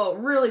some people,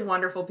 really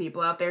wonderful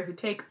people out there who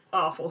take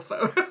awful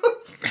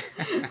photos.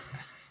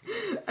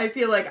 I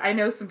feel like I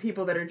know some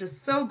people that are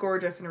just so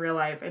gorgeous in real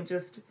life and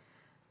just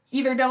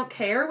either don't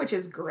care, which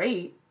is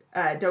great,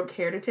 don't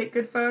care to take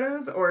good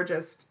photos, or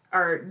just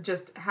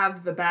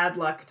have the bad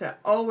luck to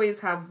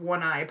always have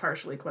one eye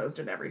partially closed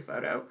in every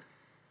photo.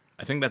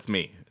 I think that's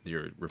me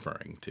you're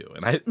referring to,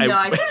 and I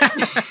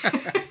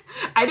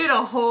did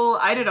a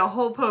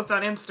whole post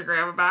on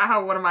Instagram about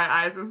how one of my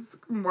eyes is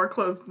more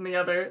closed than the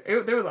other.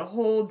 There was a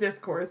whole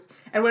discourse,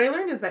 and what I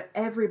learned is that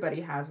everybody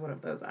has one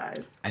of those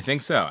eyes. I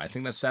think so. I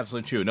think that's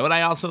absolutely true. You know what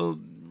I also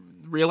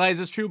realize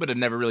is true, but it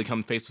never really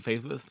come face to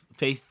face with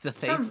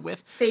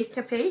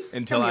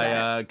until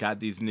I got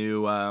these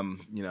new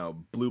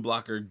blue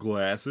blocker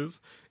glasses.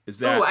 Is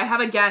that? Oh, I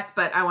have a guess,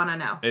 but I want to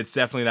know. It's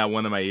definitely that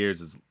one of my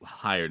ears is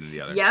higher than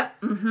the other.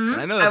 Yep. Mm-hmm.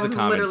 And I know that's a common thing.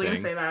 I was literally going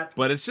to say that.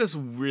 But it's just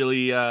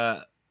really,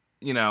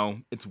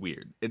 it's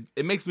weird.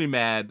 It makes me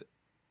mad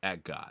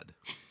at God.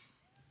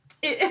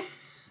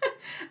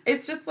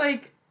 It's just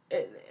like,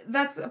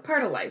 that's a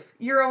part of life.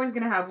 You're always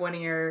going to have one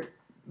ear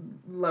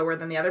lower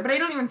than the other. But I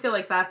don't even feel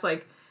like that's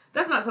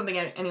not something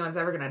anyone's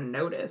ever going to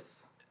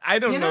notice. I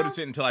don't notice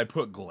it until I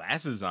put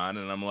glasses on,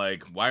 and I'm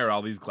like, why are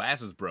all these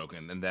glasses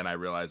broken? And then I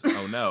realize,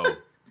 oh no,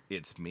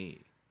 it's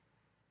me.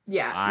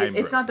 Yeah,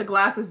 it's not the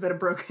glasses that are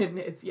broken.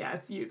 It's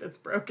you that's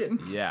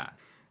broken. Yeah.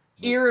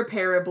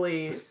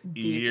 Irreparably,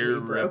 deeply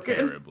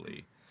broken.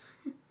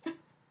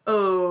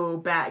 Oh,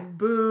 back.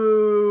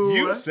 Boo.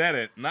 You said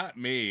it, not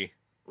me.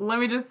 Let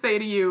me just say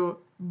to you,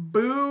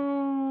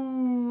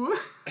 boo.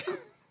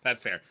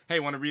 That's fair.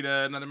 Hey, want to read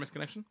another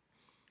misconnection?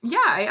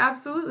 Yeah, I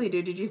absolutely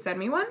do. Did you send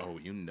me one? Oh,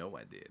 you know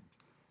I did.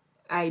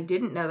 I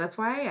didn't know. That's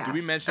why I asked. Did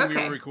we mention we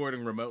were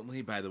recording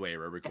remotely? By the way,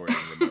 we're recording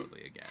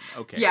remotely again.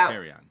 Okay, yeah,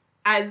 carry on.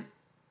 As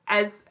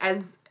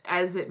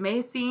it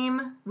may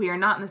seem, we are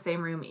not in the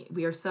same room.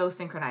 We are so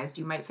synchronized.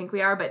 You might think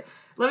we are, but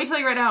let me tell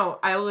you right now,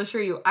 I will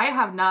assure you, I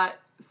have not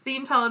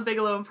seen Talon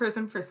Bigelow in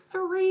person for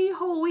 3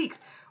 whole weeks,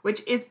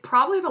 which is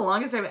probably the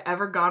longest I've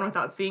ever gone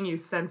without seeing you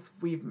since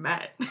we've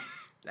met.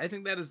 I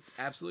think that is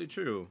absolutely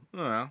true.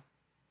 Oh,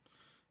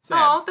 sad.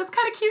 Oh, that's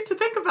kind of cute to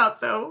think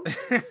about, though.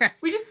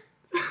 We just...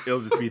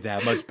 It'll just be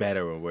that much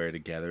better when we're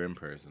together in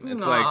person.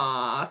 It's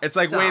Aw, like it's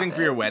like stop waiting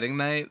for it. your wedding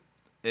night.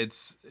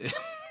 It's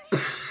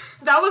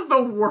That was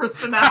the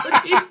worst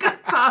analogy you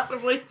could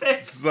possibly pick.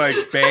 It's like,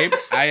 babe,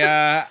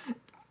 I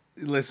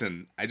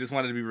listen, I just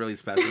wanted to be really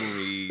special when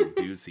we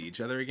do see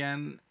each other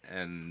again,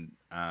 and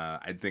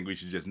I think we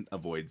should just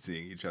avoid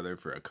seeing each other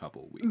for a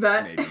couple weeks,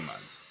 maybe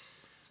months.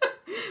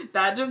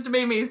 That just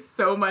made me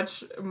so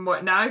much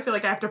more. Now I feel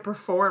like I have to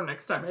perform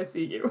next time I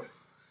see you.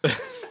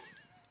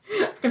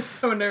 I'm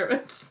so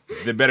nervous.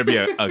 There better be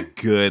a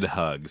good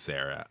hug,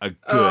 Sarah. A good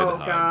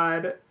hug. Oh,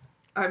 God.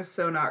 I'm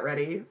so not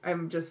ready.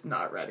 I'm just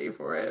not ready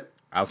for it.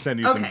 I'll send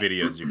you some Okay.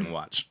 videos you can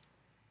watch.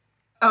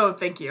 Oh,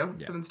 thank you.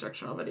 Yeah. Some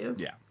instructional videos.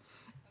 Yeah.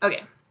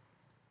 Okay.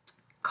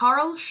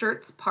 Carl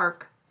Schurz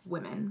Park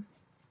Women.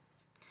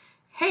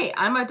 Hey,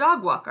 I'm a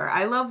dog walker.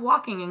 I love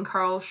walking in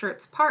Carl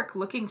Schurz Park,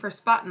 looking for a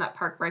spot in that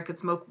park where I could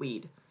smoke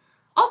weed.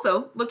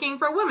 Also, looking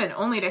for women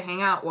only to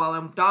hang out while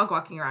I'm dog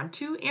walking around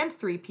 2 and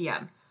 3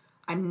 p.m.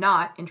 I'm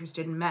not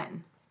interested in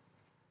men.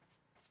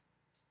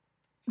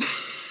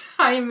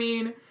 I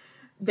mean,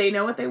 they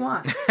know what they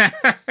want.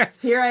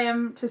 Here I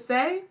am to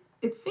say,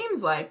 it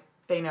seems like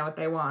they know what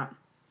they want.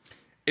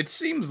 It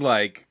seems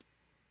like,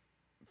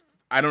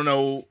 I don't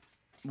know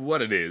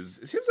what it is.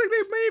 It seems like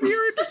they maybe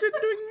are interested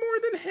in doing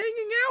more than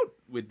hanging out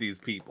with these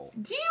people.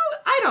 Do you?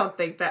 I don't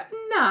think that.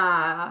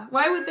 Nah.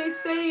 Why would they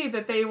say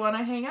that they want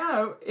to hang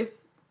out if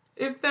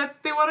that's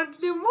they wanted to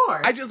do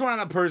more? I just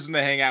want a person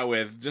to hang out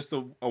with, just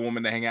a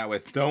woman to hang out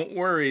with. Don't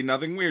worry,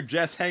 nothing weird,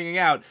 just hanging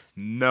out.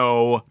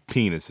 No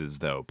penises,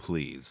 though,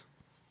 please.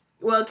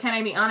 Well, can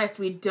I be honest?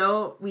 We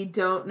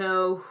don't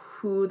know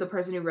who the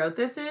person who wrote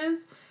this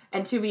is.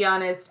 And to be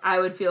honest, I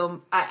would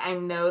feel, I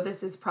know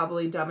this is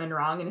probably dumb and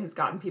wrong and has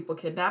gotten people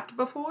kidnapped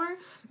before,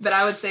 but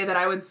I would say that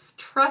I would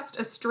trust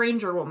a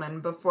stranger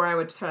woman before I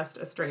would trust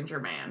a stranger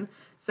man.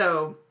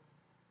 So,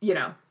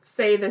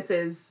 say this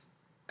is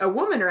a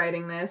woman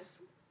writing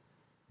this,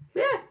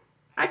 yeah,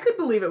 I could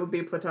believe it would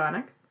be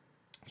platonic.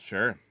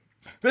 Sure.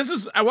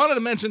 I wanted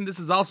to mention, this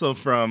is also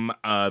from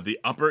the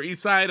Upper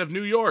East Side of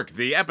New York,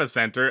 the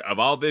epicenter of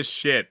all this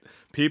shit.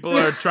 People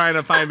are trying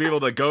to find people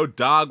to go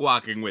dog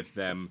walking with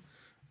them.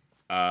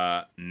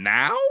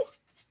 Now?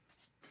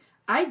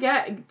 I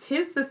get,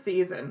 'tis the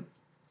season.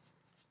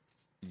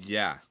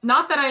 Yeah.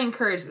 Not that I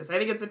encourage this. I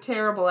think it's a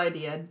terrible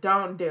idea.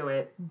 Don't do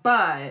it.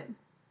 But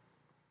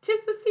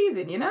 'tis the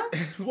season, you know?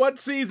 What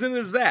season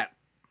is that?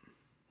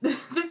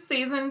 The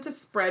season to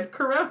spread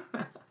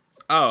corona.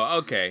 Oh,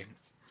 okay.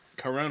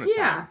 Corona time.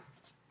 Yeah.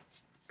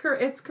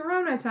 It's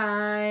corona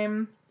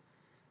time.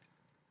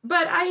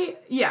 But I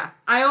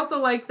also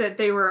like that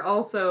they were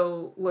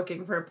also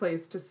looking for a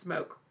place to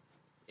smoke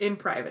in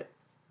private.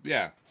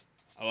 Yeah.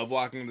 I love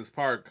walking in this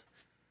park.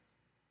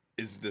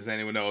 Does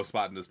anyone know a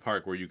spot in this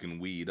park where you can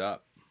weed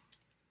up?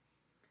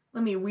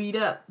 Let me weed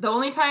up. The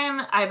only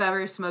time I've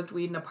ever smoked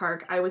weed in a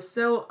park, I was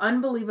so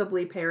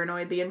unbelievably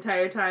paranoid the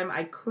entire time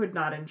I could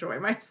not enjoy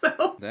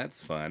myself.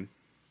 That's fun.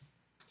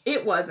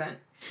 It wasn't.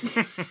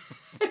 This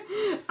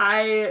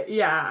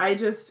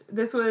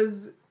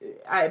was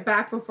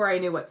back before I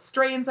knew what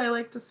strains I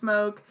like to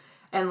smoke,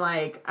 and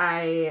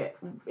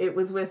it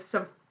was with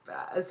some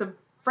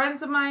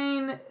friends of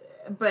mine,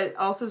 but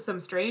also some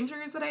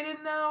strangers that I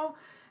didn't know,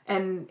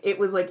 and it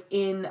was like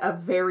in a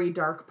very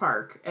dark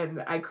park,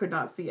 and I could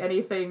not see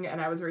anything,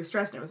 and I was very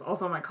stressed, and it was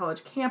also on my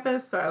college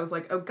campus, so I was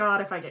like, oh god,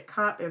 if I get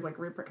caught, there's like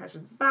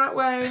repercussions that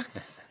way,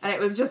 and it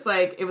was just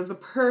like, it was the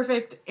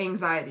perfect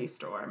anxiety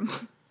storm.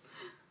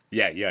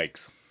 Yeah,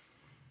 yikes.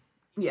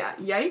 Yeah,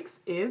 yikes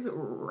is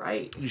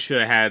right. You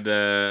should have had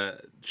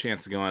a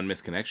chance to go on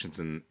Misconnections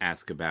and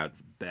ask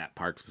about that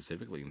park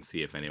specifically and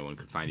see if anyone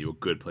could find you a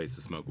good place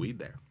to smoke weed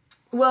there.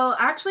 Well,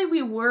 actually,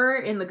 we were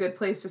in the good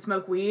place to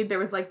smoke weed. There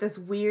was like this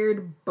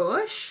weird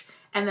bush,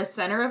 and the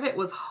center of it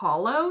was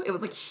hollow. It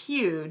was like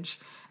huge,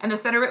 and the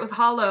center of it was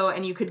hollow,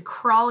 and you could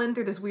crawl in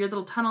through this weird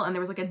little tunnel, and there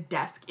was like a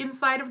desk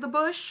inside of the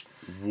bush,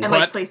 and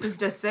like places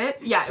to sit.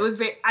 Yeah, it was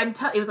very.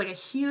 It was like a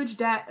huge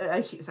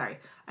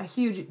a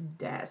huge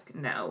desk.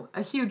 No,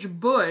 a huge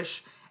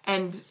bush,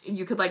 and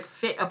you could like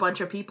fit a bunch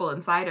of people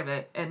inside of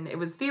it, and it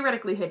was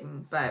theoretically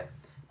hidden. But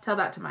tell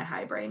that to my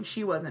high brain.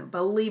 She wasn't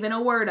believing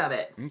a word of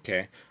it.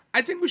 Okay.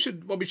 I think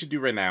what we should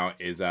do right now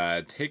is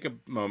take a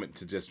moment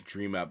to just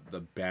dream up the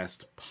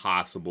best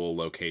possible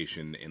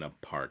location in a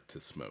park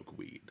to smoke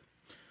weed.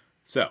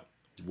 So,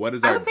 what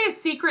is I would say a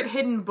secret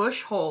hidden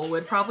bush hole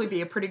would probably be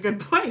a pretty good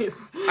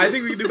place. I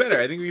think we can do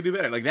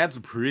better. Like, that's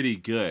pretty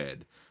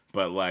good.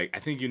 But, like, I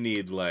think you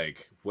need,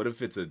 like,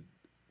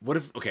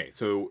 okay,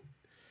 so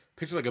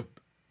picture like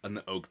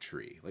an oak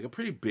tree. Like a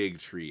pretty big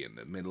tree in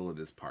the middle of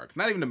this park.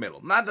 Not even the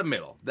middle.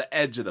 The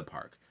edge of the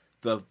park.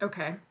 The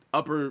Okay.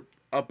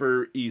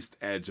 upper east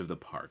edge of the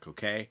park,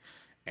 okay?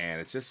 And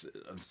it's just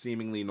a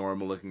seemingly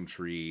normal looking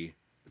tree.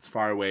 It's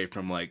far away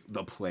from like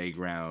the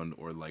playground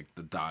or like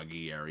the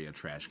doggy area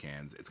trash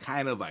cans. It's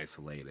kind of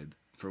isolated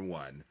for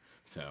one.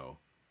 So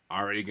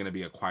already going to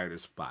be a quieter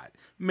spot.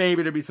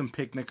 Maybe there'll be some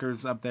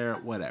picnickers up there,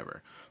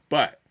 whatever.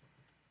 But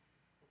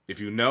if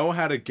you know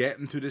how to get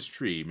into this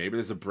tree, maybe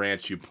there's a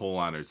branch you pull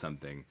on or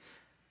something.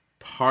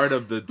 Part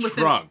of the With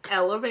trunk. an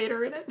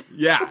elevator in it?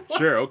 Yeah,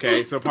 sure,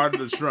 okay. So part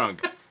of the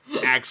trunk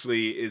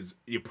actually is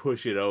you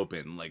push it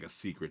open like a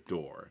secret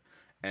door.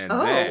 And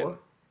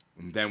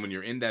then when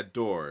you're in that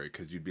door,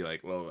 because you'd be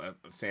like, well,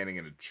 I'm standing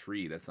in a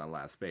tree, that's not a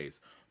lot of space.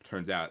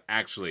 Turns out,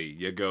 actually,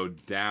 you go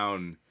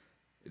down,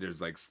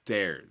 there's like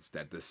stairs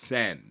that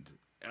descend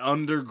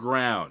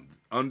underground,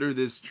 under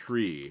this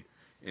tree.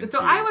 So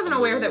I wasn't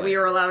aware that we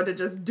were allowed to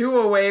just do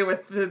away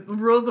with the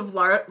rules of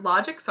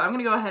logic, so I'm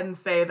going to go ahead and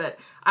say that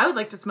I would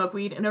like to smoke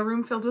weed in a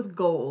room filled with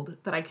gold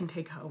that I can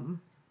take home.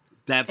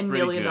 That's and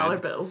pretty $1 million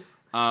good. bills.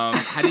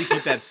 How do you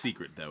keep that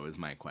secret, though, is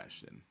my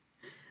question.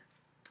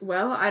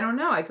 Well, I don't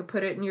know. I could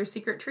put it in your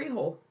secret tree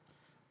hole.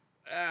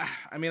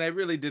 I mean, I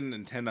really didn't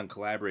intend on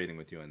collaborating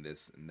with you on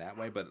this in that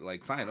way, but,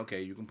 like, fine,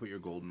 okay, you can put your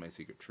gold in my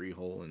secret tree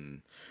hole,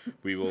 and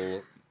we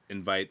will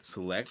invite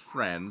select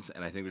friends,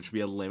 and I think there should be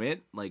a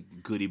limit,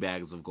 like goodie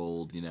bags of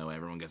gold, you know,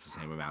 everyone gets the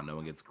same amount, no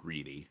one gets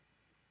greedy.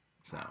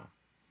 So.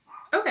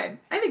 Okay,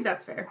 I think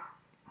that's fair.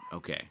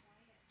 Okay.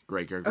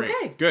 Great.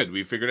 Okay. Good,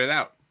 we figured it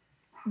out.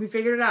 We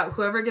figured it out.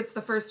 Whoever gets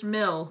the first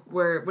mill,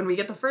 when we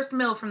get the first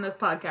mill from this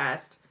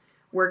podcast,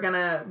 we're going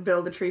to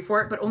build a tree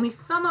for it, but only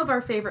some of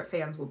our favorite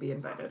fans will be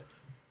invited.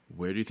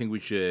 Where do you think we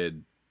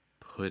should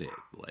put it?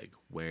 Like,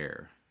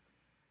 where?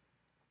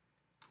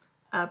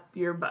 Up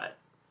your butt.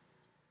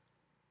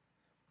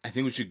 I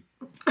think we should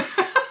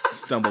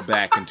stumble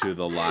back into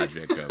the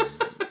logic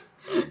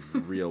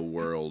of real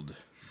world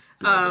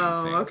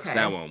building things. 'Cause okay.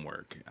 that won't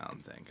work, I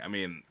don't think. I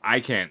mean,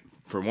 I can't,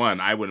 for one,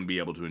 I wouldn't be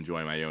able to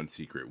enjoy my own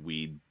secret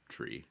weed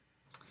tree.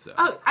 So.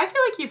 Oh, I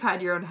feel like you've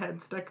had your own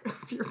head stuck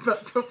up your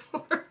butt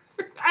before.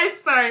 I'm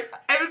sorry.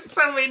 I'm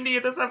so mean to you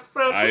this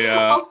episode.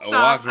 I'll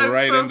stop. walked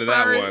right I'm so into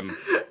sorry.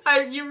 that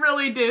one. You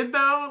really did,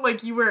 though.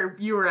 Like, you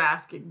were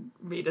asking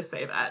me to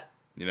say that.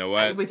 You know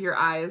what? With your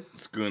eyes.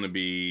 It's going to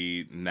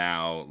be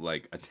now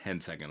like a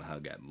 10-second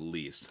hug at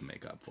least to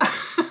make up for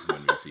it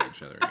when we see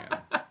each other again.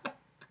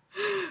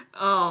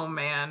 Oh,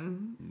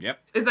 man. Yep.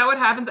 Is that what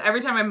happens?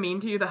 Every time I'm mean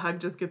to you, the hug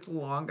just gets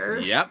longer?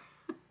 Yep.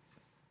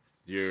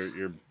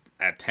 You're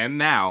at 10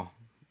 now.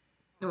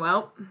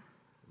 Well,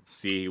 Let's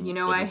see. you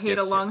know what I this hate a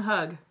gets you. long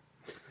hug.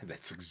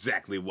 That's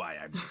exactly why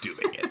I'm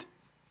doing it.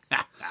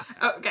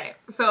 Okay,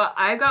 so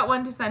I got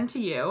one to send to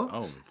you.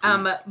 Oh,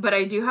 please. But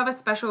I do have a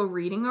special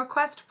reading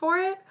request for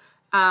it.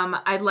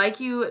 I'd like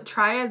you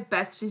try as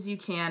best as you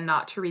can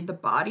not to read the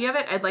body of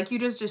it. I'd like you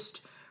to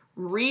just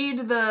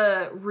read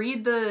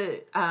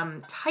the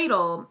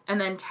title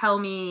and then tell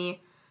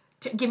me,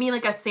 give me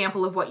like a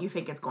sample of what you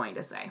think it's going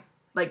to say.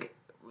 Like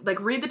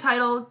read the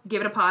title,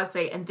 give it a pause,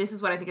 say, and this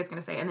is what I think it's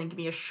going to say, and then give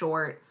me a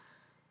short,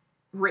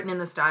 written in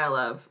the style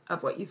of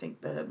what you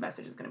think the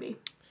message is going to be.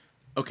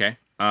 Okay.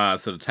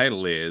 So the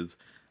title is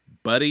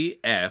Buddy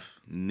F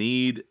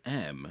Need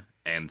M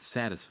and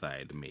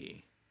Satisfied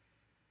Me.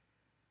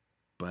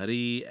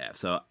 Buddy F.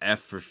 So F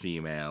for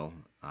female,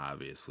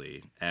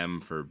 obviously. M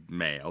for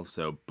male.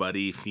 So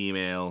Buddy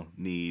female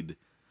need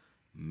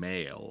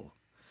male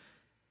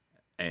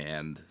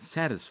and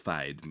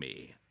satisfied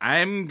me.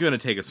 I'm going to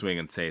take a swing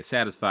and say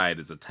satisfied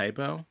is a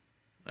typo.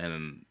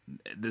 And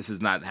this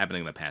is not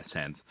happening in the past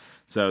tense.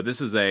 So this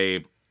is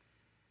a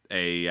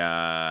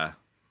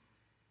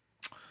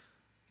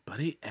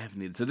Buddy F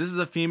needs. So this is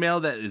a female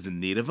that is in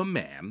need of a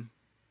man,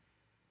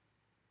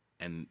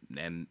 and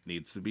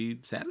needs to be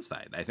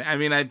satisfied.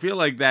 I feel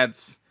like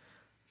that's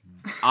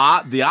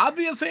the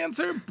obvious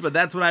answer, but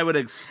that's what I would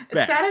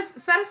expect.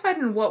 Satisfied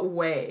in what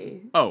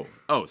way? Oh,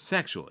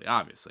 sexually,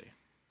 obviously.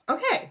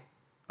 Okay.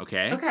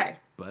 Okay.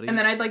 Buddy. And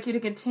then I'd like you to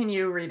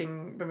continue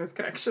reading the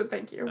misconnection.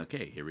 Thank you.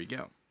 Okay, here we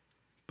go.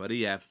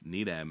 Buddy F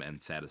need M and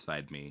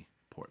satisfied me.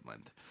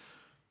 Portland.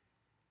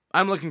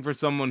 I'm looking for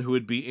someone who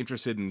would be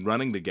interested in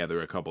running together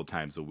a couple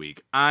times a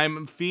week.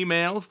 I'm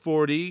female,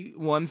 40,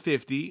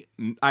 150.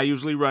 I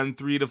usually run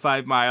 3 to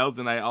 5 miles,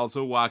 and I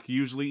also walk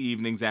usually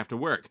evenings after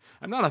work.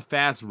 I'm not a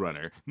fast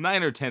runner,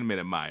 9 or 10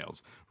 minute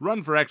miles.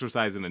 Run for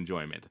exercise and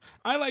enjoyment.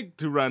 I like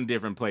to run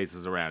different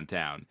places around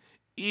town.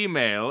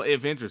 Email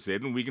if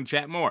interested, and we can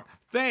chat more.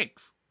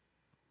 Thanks.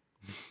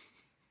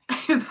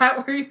 Is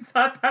that where you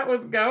thought that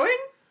was going?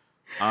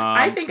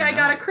 I think I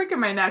got a crick in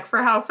my neck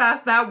for how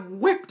fast that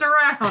whipped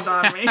around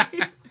on me.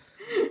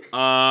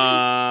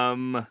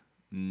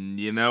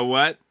 You know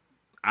what?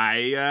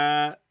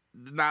 I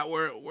not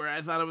where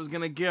I thought it was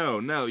gonna go.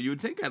 No, you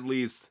would think at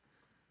least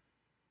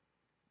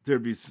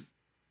there'd be.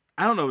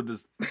 I don't know what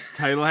this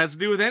title has to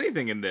do with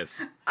anything in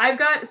this. I've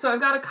got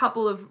a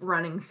couple of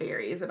running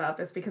theories about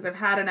this because I've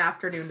had an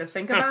afternoon to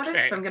think about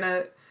it. So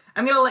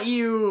I'm going to let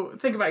you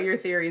think about your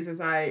theories as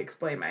I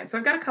explain mine. So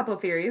I've got a couple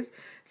of theories.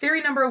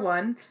 Theory number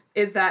 1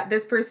 is that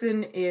this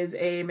person is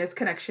a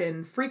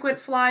misconnection frequent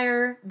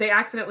flyer. They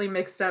accidentally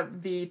mixed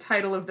up the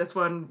title of this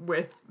one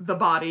with the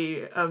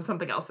body of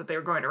something else that they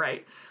were going to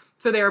write.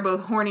 So they were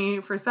both horny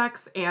for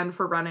sex and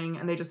for running,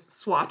 and they just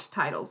swapped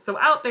titles. So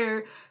out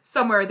there,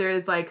 somewhere, there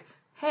is like,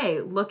 hey,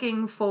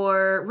 looking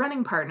for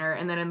running partner.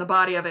 And then in the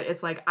body of it,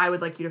 it's like, I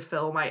would like you to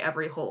fill my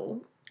every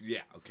hole.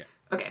 Yeah, okay.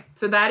 Okay,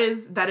 so that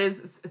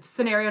is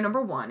scenario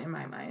number 1 in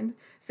my mind.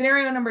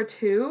 Scenario number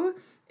 2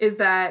 is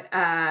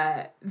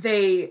that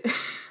they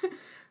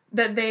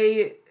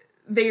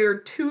they are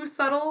too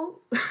subtle.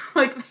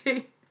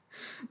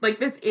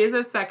 This is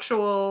a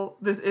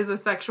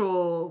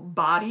sexual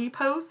body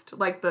post.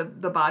 Like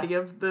the body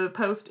of the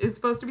post is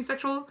supposed to be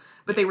sexual,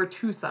 but they were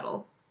too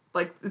subtle.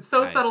 Like it's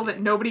so subtle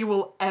that nobody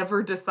will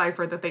ever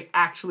decipher that they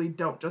actually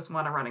don't just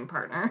want a running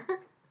partner.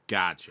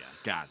 Gotcha.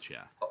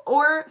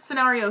 Or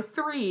scenario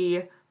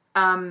 3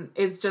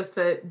 is just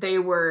that they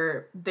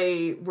were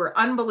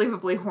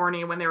unbelievably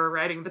horny when they were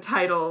writing the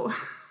title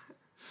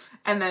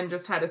and then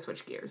just had to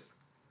switch gears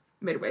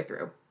midway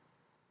through.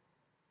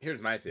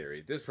 Here's my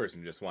theory. This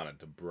person just wanted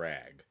to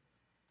brag.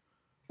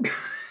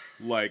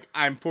 Like,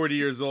 I'm 40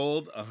 years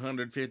old,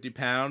 150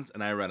 pounds,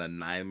 and I run a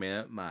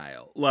 9-minute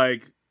mile.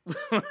 Like...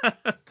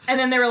 And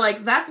then they were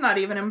like, that's not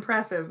even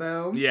impressive,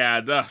 though.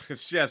 Yeah,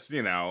 it's just,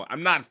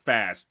 I'm not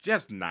fast.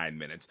 Just 9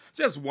 minutes.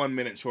 Just 1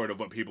 minute short of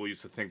what people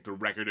used to think the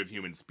record of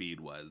human speed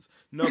was.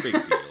 No big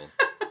deal.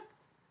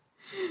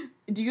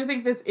 Do you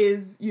think this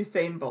is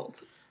Usain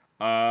Bolt?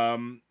 I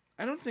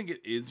don't think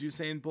it is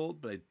Usain Bolt,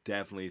 but I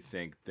definitely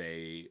think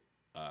they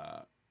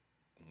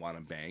want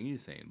to bang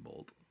Usain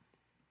Bolt.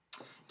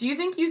 Do you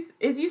think is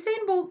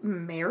Usain Bolt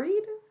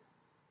married?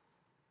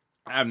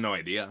 I have no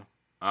idea.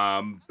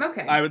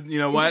 Okay. I would,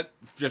 what?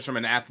 Just from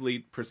an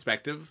athlete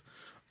perspective,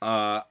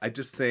 I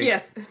just think...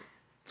 Yes.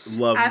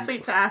 Love...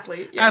 Athlete to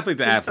athlete. Yes, athlete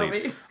to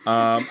athlete.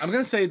 I'm going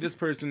to say this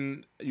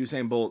person,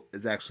 Usain Bolt,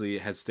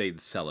 has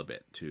stayed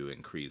celibate to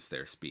increase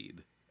their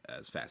speed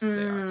as fast as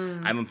they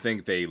are. I don't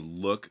think they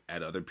look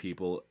at other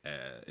people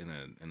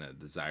in a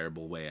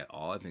desirable way at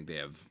all. I think they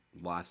have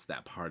lost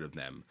that part of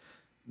them.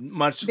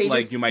 Much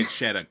you might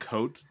shed a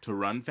coat to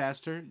run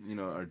faster,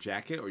 or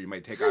jacket, or you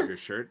might take off your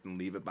shirt and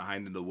leave it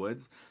behind in the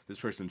woods. This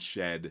person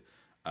shed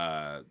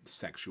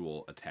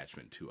sexual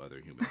attachment to other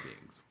human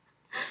beings.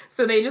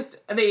 So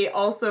they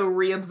also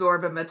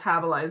reabsorb and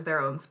metabolize their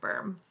own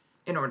sperm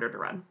in order to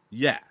run.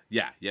 Yeah.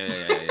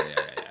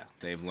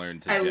 They've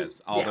learned to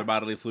all their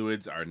bodily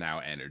fluids are now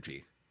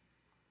energy.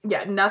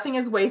 Yeah, nothing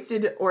is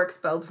wasted or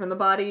expelled from the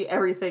body.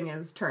 Everything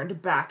is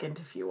turned back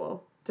into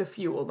fuel. To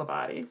fuel the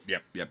body.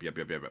 Yep.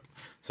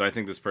 So I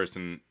think this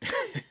person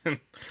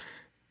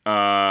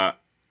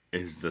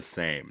is the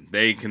same.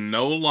 They can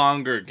no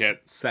longer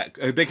get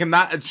they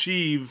cannot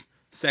achieve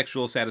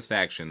sexual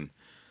satisfaction.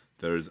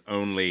 There's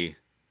only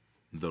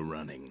the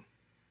running.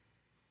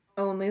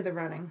 Only the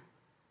running.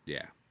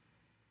 Yeah.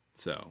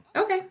 So.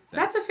 Okay,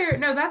 that's a fair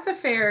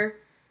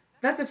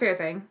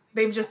thing.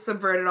 They've just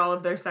subverted all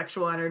of their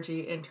sexual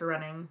energy into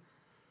running.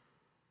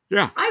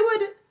 Yeah. I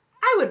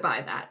would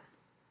buy that.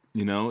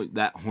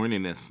 That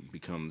horniness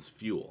becomes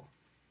fuel.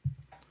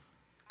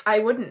 I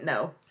wouldn't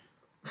know.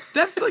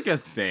 That's like a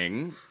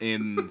thing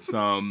in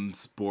some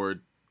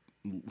sport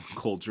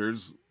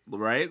cultures,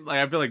 right? Like,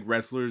 I feel like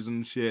wrestlers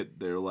and shit,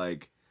 they're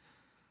like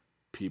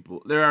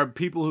people. There are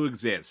people who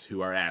exist who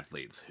are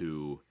athletes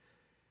who,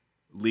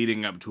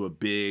 leading up to a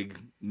big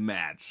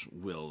match,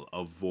 will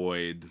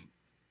avoid,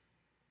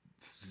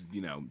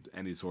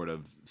 any sort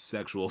of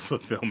sexual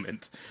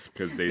fulfillment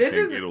because they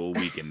think it'll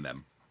weaken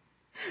them.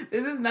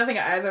 This is nothing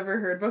I've ever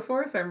heard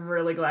before, so I'm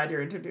really glad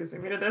you're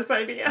introducing me to this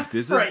idea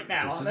this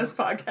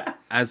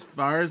podcast. As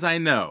far as I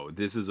know,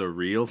 this is a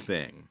real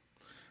thing.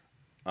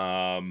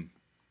 And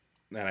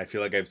I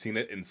feel like I've seen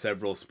it in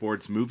several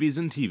sports movies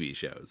and TV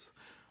shows.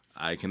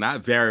 I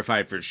cannot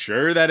verify for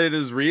sure that it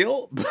is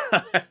real,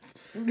 but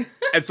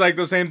it's like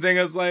the same thing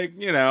as I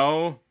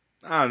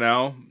don't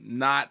know,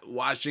 not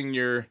washing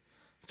your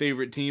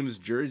favorite team's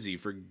jersey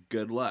for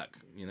good luck,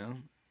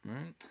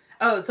 right?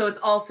 Oh, so it's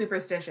all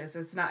superstitious.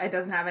 It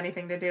doesn't have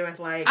anything to do with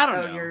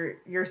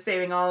you're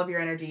saving all of your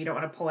energy. You don't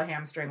want to pull a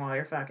hamstring while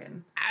you're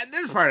fucking.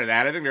 There's part of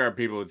that. I think there are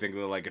people who think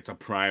that it's a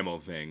primal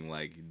thing.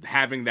 Like,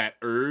 having that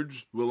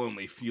urge will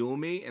only fuel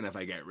me, and if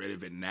I get rid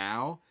of it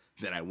now,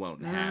 then I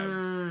won't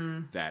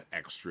have that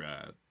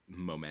extra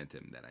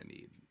momentum that I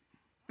need.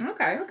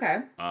 Okay.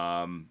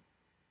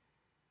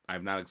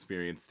 I've not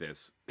experienced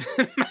this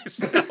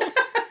myself.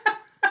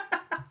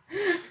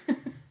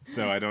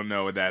 So I don't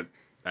know that.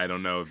 I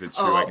don't know if it's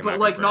true. I but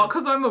not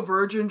because I'm a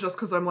virgin, just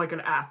because I'm not an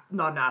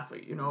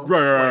athlete,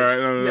 Right.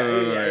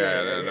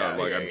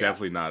 No. I'm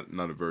definitely not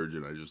a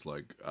virgin. I just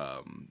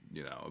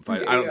if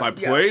I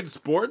played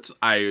sports,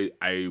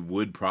 I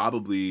would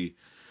probably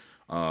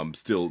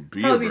still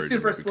be a virgin.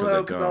 Super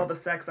slow because all the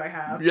sex I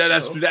have. Yeah,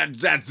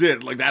 that's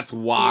it. That's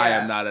why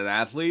I'm not an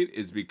athlete,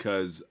 is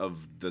because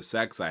of the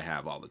sex I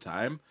have all the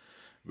time.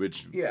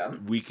 which Yeah.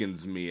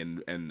 weakens me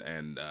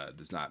and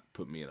does not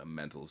put me in a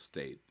mental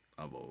state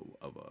of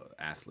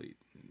a athlete.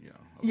 You know.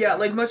 Yeah,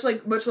 like much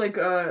like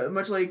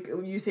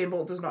Usain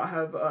Bolt does not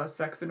have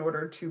sex in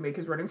order to make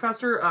his running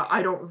faster.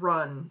 I don't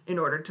run in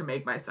order to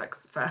make my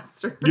sex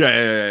faster.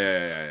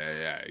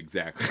 Yeah,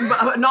 exactly.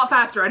 But, not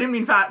faster. I didn't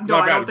mean fat. No,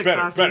 Not I don't fast, think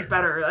better, faster is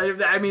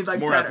better. I mean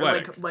like More better,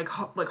 athletic.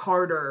 like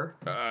harder,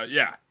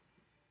 Yeah.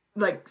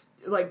 like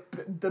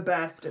the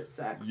best at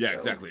sex. Yeah, so.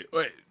 exactly.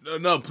 Wait,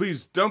 no,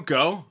 please don't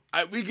go.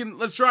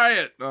 Let's try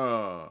it.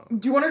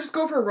 Do you want to just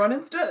go for a run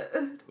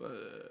instead?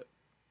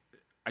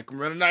 I can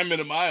run a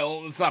 9-minute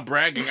mile. It's not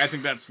bragging. I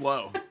think that's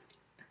slow.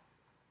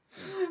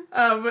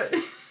 But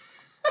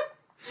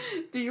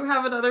do you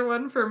have another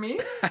one for me?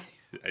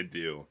 I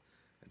do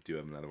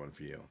have another one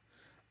for you.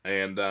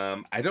 And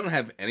I don't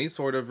have any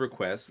sort of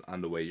requests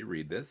on the way you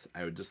read this.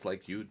 I would just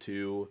like you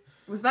to...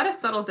 Was that a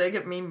subtle dig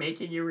at me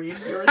making you read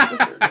yours?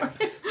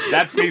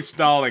 That's me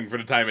stalling for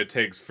the time it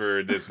takes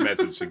for this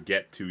message to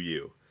get to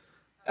you.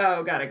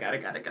 Oh, got it.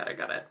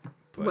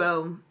 But-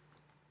 Well,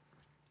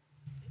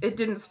 it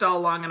didn't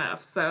stall long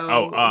enough,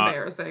 so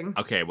embarrassing.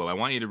 Okay, well, I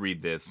want you to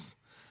read this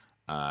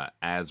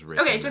as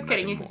written. Okay, just and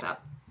kidding. nothing You can more.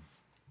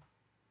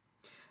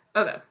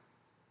 stop.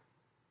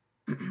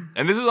 Okay.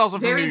 And this is also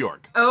from New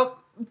York. Oh,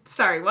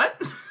 sorry.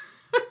 What?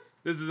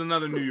 This is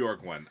another New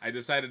York one. I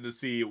decided to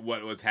see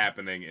what was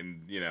happening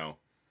in,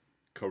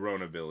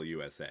 Coronaville,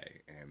 USA.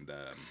 And,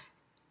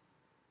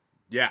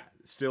 yeah,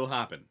 still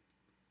hopping.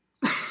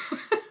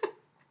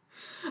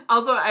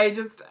 Also,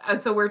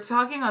 so we're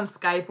talking on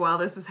Skype while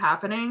this is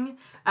happening,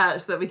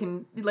 so that we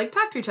can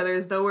talk to each other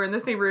as though we're in the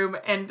same room.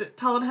 And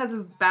Talon has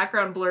his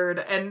background blurred,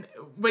 and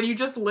when you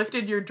just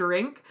lifted your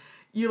drink,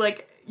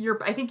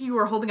 I think you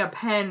were holding a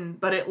pen,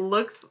 but it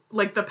looks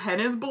like the pen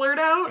is blurred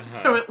out,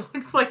 so it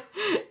looks like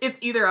it's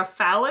either a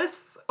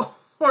phallus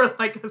or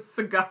like a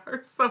cigar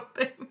or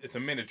something. It's a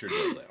miniature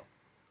dildo.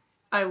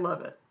 I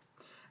love it.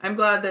 I'm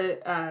glad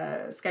that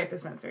Skype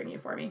is censoring you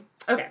for me.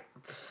 Okay.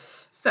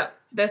 So,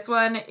 this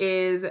one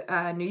is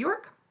New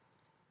York.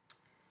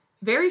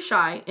 Very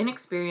shy,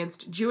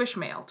 inexperienced Jewish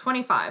male,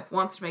 25,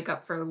 wants to make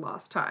up for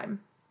lost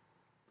time.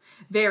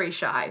 Very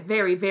shy,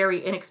 very,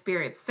 very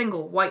inexperienced,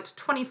 single, white,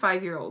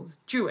 25-year-olds,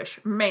 Jewish,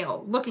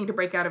 male, looking to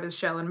break out of his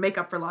shell and make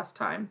up for lost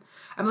time.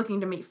 I'm looking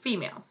to meet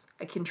females.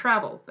 I can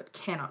travel, but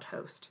cannot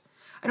host.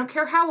 I don't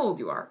care how old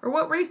you are or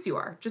what race you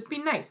are. Just be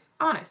nice,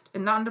 honest,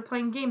 and not into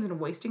playing games and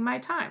wasting my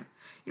time.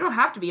 You don't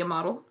have to be a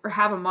model or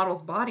have a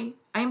model's body.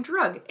 I am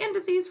drug and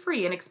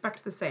disease-free and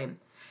expect the same.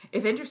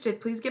 If interested,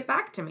 please get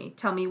back to me.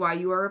 Tell me why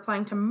you are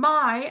replying to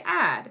my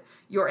ad.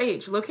 Your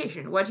age,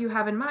 location, what you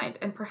have in mind,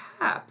 and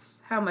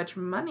perhaps how much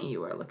money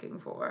you are looking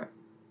for.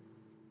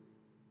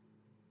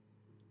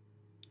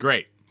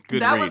 Great.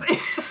 Good That read. was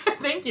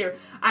Thank you.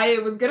 I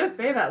was gonna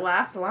say that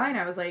last line.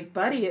 I was like,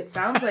 buddy, it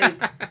sounds like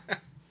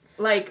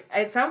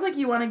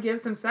you want to give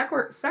some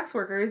sex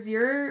workers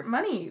your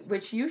money,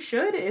 which you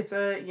should. It's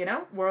a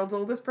world's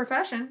oldest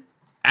profession.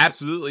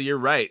 Absolutely, you're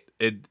right.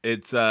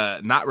 It's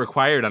not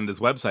required on this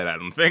website, I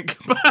don't think.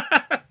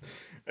 But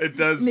it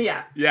does.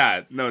 Yeah.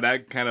 Yeah. No,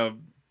 that kind of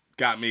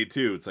got me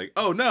too. It's like,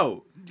 oh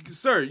no,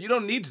 sir, you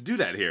don't need to do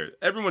that here.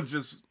 Everyone's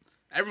just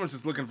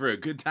looking for a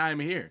good time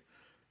here.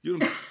 You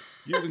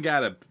don't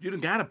gotta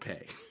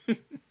pay.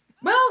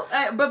 Well,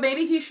 but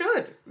maybe he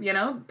should.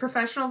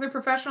 Professionals are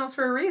professionals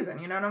for a reason.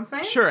 You know what I'm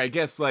saying? Sure, I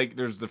guess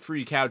there's the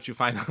free couch you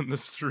find on the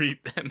street,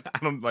 and I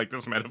don't like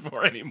this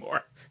metaphor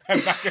anymore.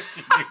 I'm not gonna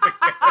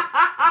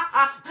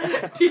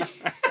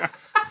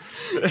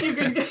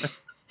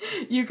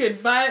You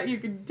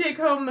could take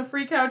home the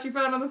free couch you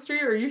found on the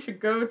street, or you should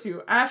go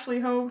to Ashley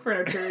Home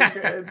Furniture and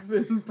Goods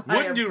and buy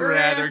Wouldn't you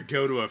rather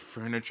go to a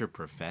furniture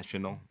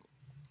professional?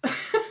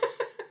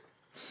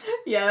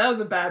 Yeah, that was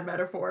a bad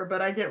metaphor,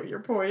 but I get your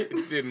point.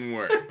 It didn't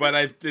work, but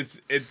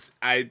it's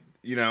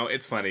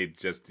funny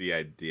just the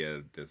idea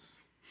of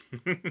this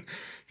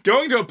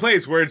going to a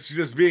place where it's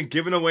just being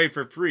given away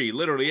for free.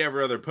 Literally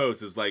every other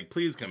post is like,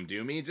 please come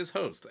do me, just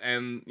host.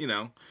 And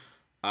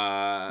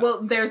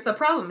Well, there's the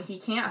problem. He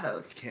can't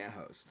host. Can't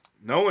host.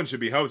 No one should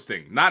be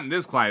hosting. Not in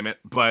this climate,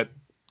 but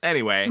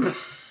anyway.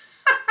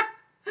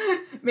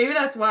 Maybe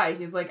that's why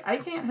he's like, I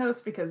can't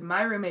host because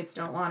my roommates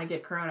don't want to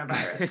get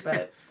coronavirus,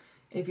 but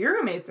if your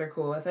roommates are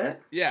cool with it.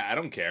 Yeah, I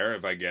don't care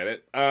if I get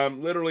it.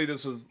 Literally,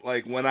 this was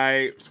like when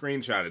I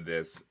screenshotted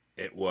this,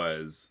 it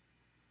was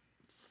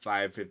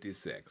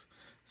 5:56.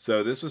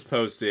 So this was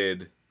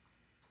posted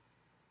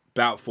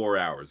about 4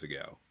 hours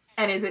ago.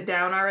 And is it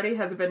down already?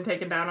 Has it been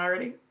taken down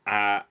already?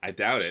 I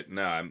doubt it.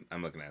 No, I'm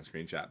looking at a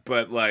screenshot.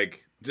 But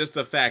just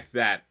the fact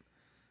that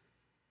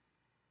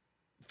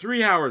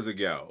 3 hours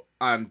ago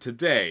on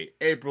today,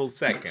 April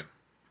 2nd,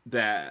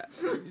 that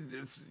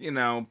it's,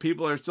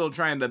 people are still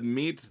trying to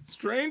meet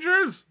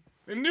strangers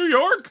in New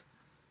York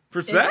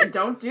for sex.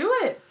 Don't do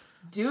it.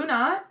 Do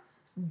not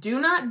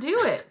do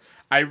it.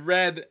 I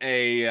read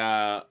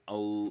a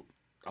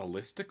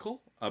listicle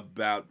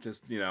about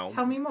just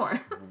Tell me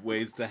more.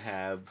 ways to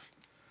have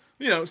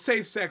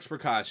safe sex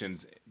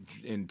precautions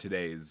in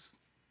today's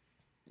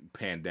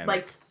pandemic.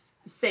 Like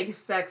safe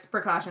sex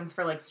precautions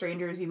for like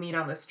strangers you meet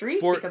on the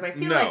street? Because I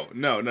feel no, like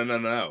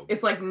no.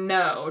 it's like,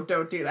 no,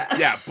 don't do that.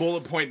 Yeah,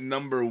 bullet point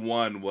number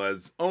 1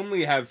 was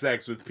only have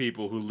sex with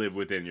people who live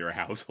within your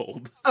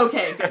household.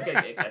 Okay,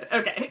 good.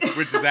 Okay.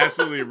 Which is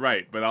absolutely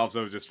right, but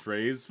also just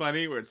phrased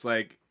funny, where it's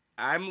like,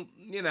 I'm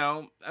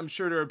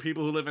sure there are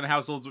people who live in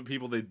households with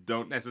people they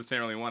don't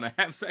necessarily want to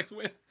have sex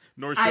with,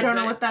 nor should I don't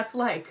know they. what that's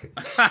like.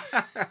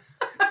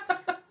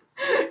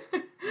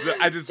 So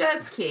I just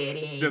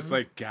kidding. Just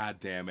like, God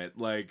damn it.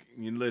 Like,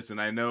 listen,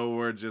 I know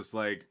we're just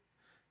like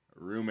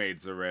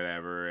roommates or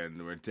whatever,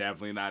 and we're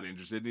definitely not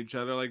interested in each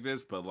other like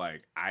this, but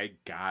like, I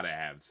gotta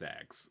have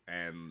sex,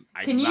 and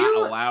I'm not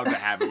allowed to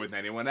have it with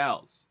anyone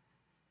else.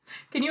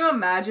 Can you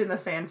imagine the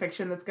fan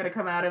fiction that's gonna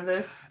come out of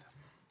this?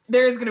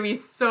 There's gonna be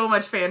so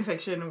much fan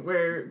fiction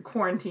where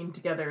quarantined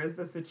together is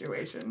the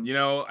situation.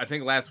 I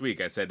think last week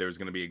I said there was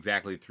going to be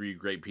exactly 3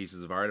 great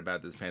pieces of art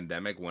about this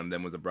pandemic. One of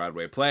them was a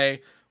Broadway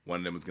play. One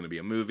of them was going to be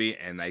a movie,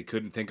 and I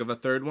couldn't think of a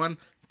third one.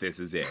 This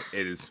is it.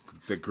 It is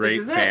the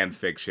great fan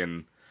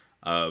fiction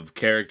of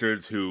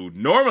characters who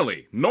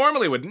normally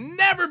would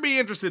never be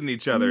interested in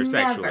each other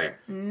sexually.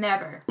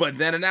 Never. But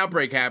then an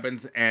outbreak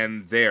happens,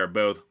 and they're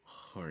both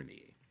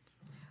horny.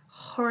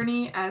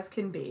 Horny as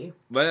can be.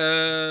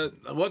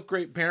 What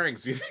great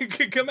pairings do you think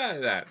could come out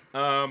of that?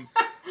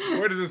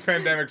 Where does this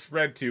pandemic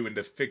spread to in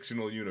the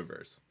fictional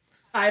universe?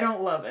 I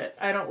don't love it.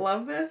 I don't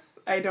love this.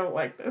 I don't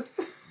like this.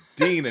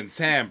 Dean and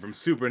Sam from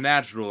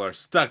Supernatural are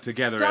stuck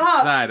together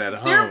outside at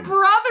home. They're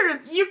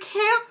brothers. You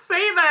can't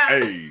say that.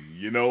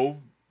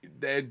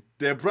 Hey,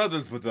 they're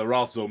brothers, but they're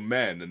also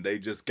men, and they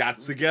just got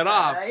to get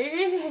off. I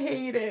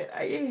hate it.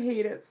 I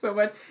hate it so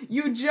much.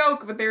 You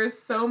joke, but there is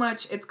so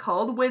much. It's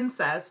called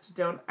Wincest.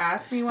 Don't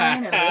ask me why I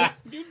know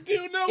this. You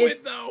do know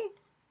it, though.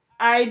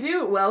 I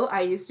do. Well,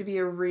 I used to be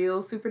a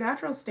real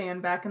Supernatural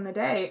stan back in the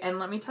day, and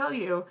let me tell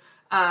you,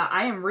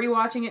 I am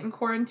rewatching it in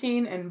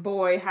quarantine, and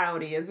boy,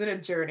 howdy, is it a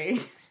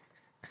journey.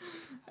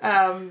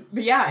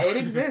 But yeah, it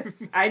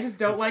exists. I just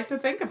don't like to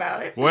think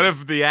about it. What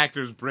if the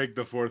actors break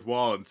the fourth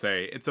wall and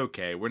say, "It's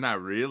okay, we're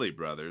not really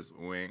brothers,"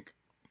 wink?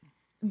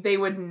 They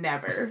would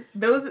never.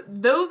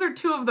 Those are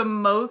 2 of the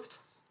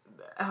most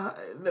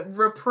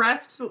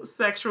repressed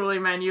sexually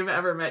men you've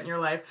ever met in your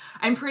life.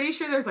 I'm pretty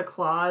sure there's a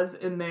clause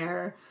in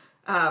their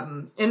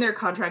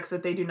contracts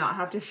that they do not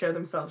have to show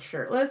themselves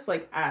shirtless,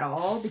 like, at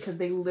all, because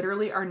they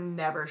literally are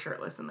never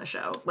shirtless in the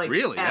show. Like,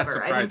 really? Ever. That's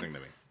surprising to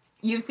me.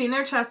 You've seen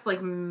their chests,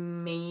 like,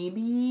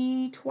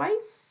 maybe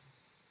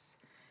twice?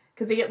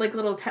 Because they get, like,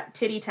 little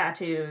titty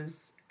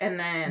tattoos, and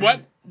then...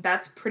 What?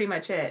 That's pretty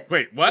much it.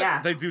 Wait, what?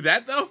 Yeah. They do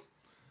that, though?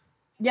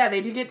 Yeah,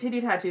 they do get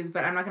titty tattoos,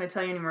 but I'm not going to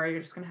tell you anymore.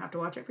 You're just going to have to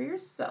watch it for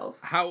yourself.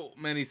 How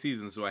many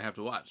seasons do I have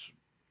to watch?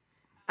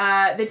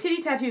 The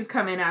titty tattoos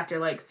come in after,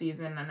 like,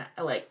 season,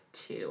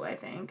 2, I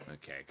think.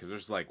 Okay, because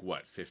there's, like,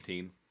 what,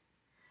 15?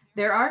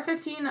 There are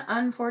 15,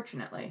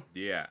 unfortunately.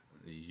 Yeah.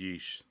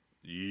 Yeesh.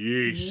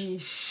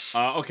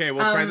 Okay,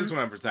 we'll try this one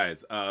on for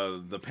size.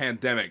 The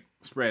pandemic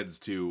spreads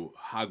to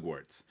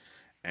Hogwarts,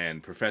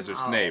 and Professor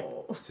Snape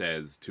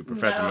says to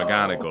Professor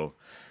McGonagall,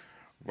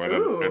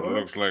 "Well, it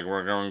looks like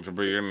we're going to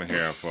be in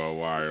here for a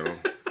while,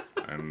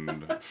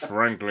 and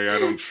frankly, I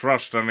don't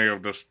trust any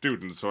of the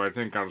students, so I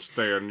think I'll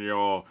stay in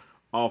your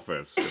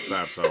office, if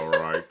that's all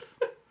right.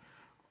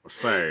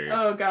 Say,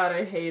 oh God,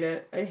 I hate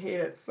it. I hate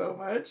it so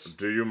much.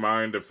 do you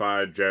mind if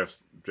I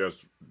just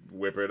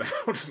whip it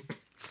out?"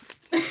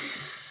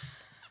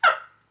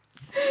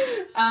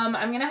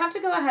 I'm gonna have to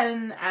go ahead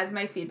and, as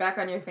my feedback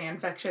on your fan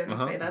fiction,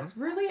 say that's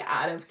really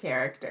out of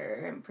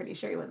character. I'm pretty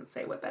sure you wouldn't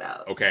say whip it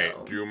out. Okay,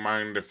 so. do you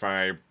mind if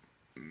I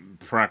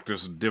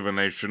practice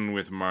divination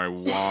with my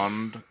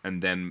wand?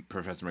 And then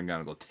Professor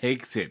McGonagall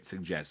takes it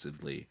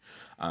suggestively,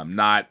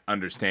 not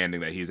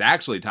understanding that he's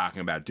actually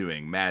talking about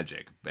doing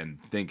magic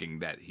and thinking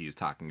that he's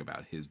talking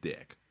about his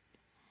dick.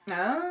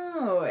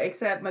 Oh,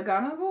 except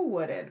McGonagall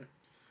wouldn't.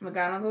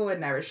 McGonagall would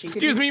never. She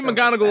Excuse me,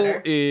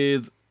 McGonagall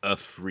is a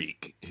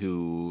freak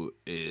who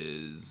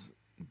is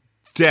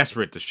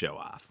desperate to show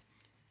off.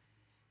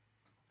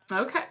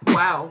 Okay.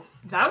 Wow.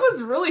 That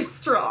was really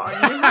strong.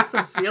 You have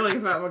some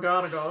feelings about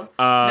McGonagall.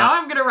 Now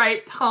I'm going to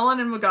write Talon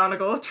and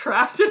McGonagall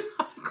trapped in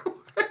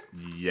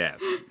Hogwarts.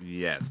 Yes,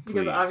 please.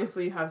 Because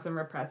obviously you have some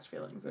repressed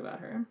feelings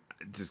about her.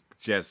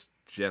 Just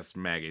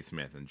Maggie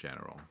Smith in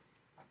general.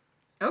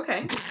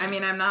 Okay. I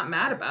mean, I'm not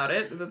mad about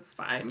it. That's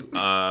fine.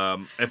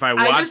 If I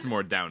watched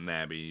more Downton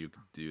Abbey, you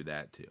could do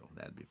that too.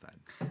 That'd be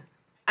fine.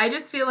 I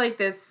just feel like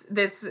this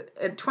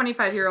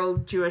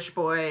 25-year-old Jewish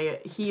boy,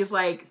 he's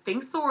like,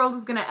 thinks the world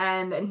is gonna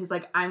end, and he's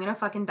like, I'm gonna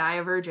fucking die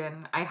a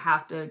virgin. I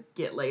have to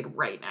get laid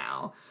right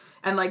now.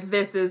 And like,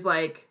 this is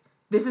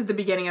the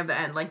beginning of the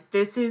end. Like,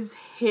 this is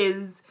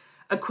his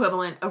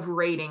equivalent of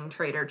raiding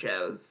Trader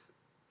Joe's.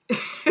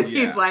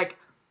 He's like,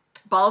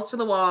 balls to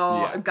the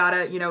wall,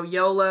 gotta,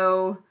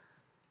 YOLO,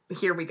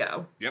 here we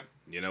go. Yep.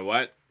 You know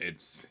what?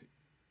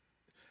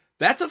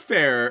 That's a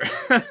fair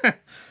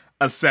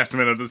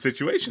assessment of the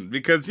situation,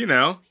 because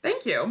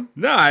Thank you.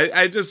 No,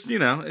 I just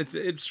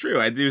it's true.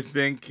 I do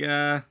think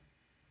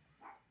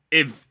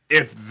if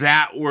if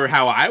that were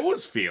how I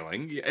was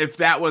feeling, if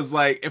that was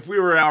like, if we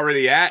were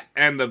already at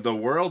end of the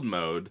world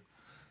mode,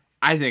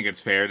 I think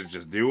it's fair to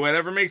just do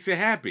whatever makes you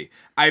happy.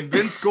 I've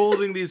been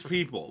scolding these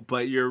people,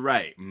 but you're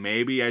right.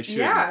 Maybe I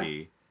shouldn't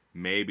be.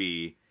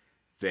 Maybe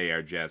they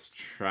are just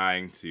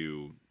trying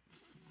to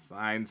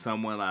find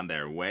someone on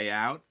their way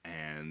out,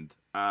 and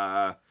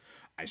I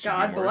should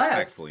God be more bless.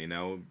 respectful,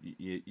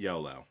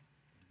 YOLO.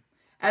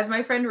 As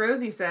my friend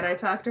Rosie said, I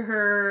talked to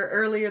her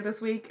earlier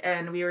this week,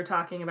 and we were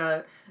talking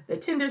about the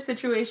Tinder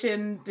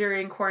situation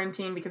during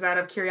quarantine because out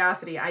of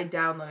curiosity, I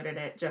downloaded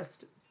it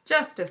just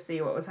to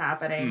see what was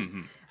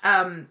happening.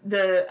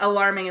 The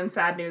alarming and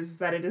sad news is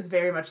that it is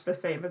very much the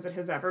same as it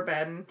has ever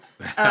been.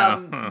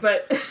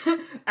 But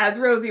as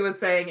Rosie was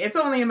saying, it's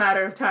only a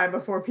matter of time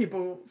before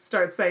people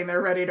start saying they're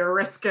ready to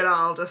risk it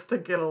all just to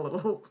get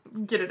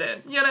it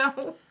in,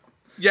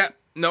 Yeah,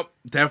 nope,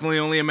 definitely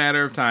only a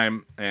matter of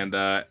time. And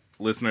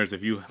listeners,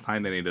 if you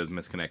find any of those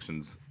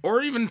misconnections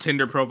or even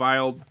Tinder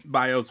profile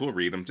bios, we'll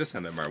read them. Just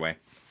send them our way.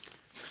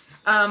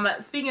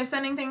 Speaking of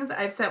sending things,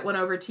 I've sent one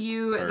over to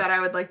you that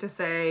I would like to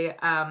say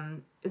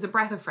is a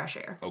breath of fresh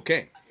air.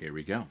 Okay, here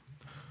we go.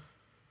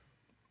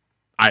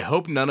 I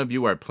hope none of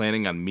you are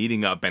planning on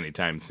meeting up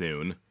anytime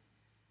soon.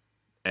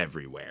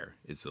 Everywhere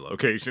is the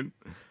location.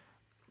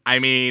 I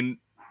mean,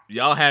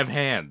 y'all have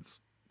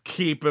hands.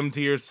 Keep them to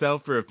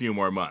yourself for a few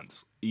more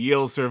months.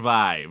 You'll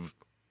survive.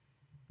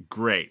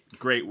 Great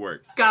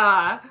work.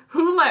 God,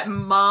 who let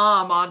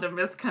Mom onto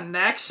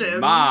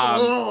Misconnections?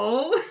 Mom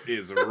Lol.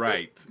 is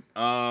right.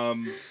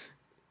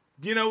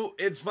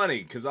 It's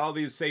funny because all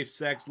these safe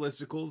sex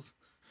listicles,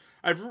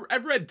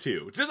 I've read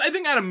two. Just I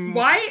think out of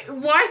Why have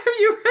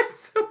you read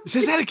so many?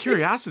 Just out of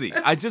curiosity,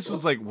 I just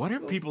was like, what are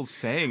people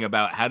saying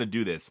about how to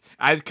do this?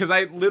 Because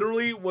I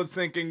literally was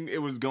thinking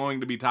it was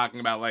going to be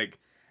talking about like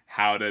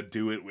how to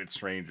do it with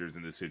strangers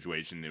in this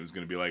situation. It was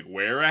going to be like,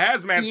 wear a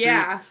hazmat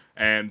suit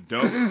and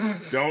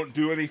don't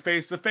do any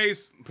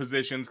face-to-face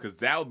positions because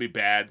that would be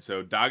bad.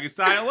 So doggy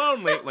style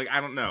only. Like, I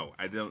don't know.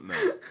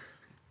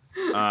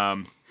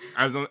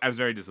 I was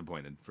very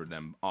disappointed for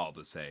them all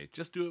to say,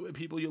 just do it with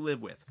people you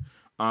live with.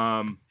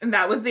 And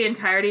that was the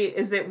entirety.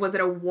 Was it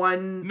a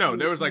one? No,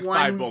 there was like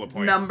 5 bullet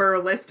points. Number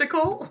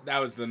listicle. That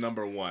was the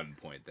number one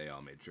point they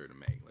all made sure to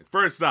make. Like,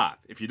 first off,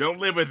 if you don't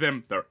live with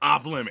them, they're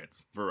off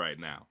limits for right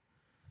now.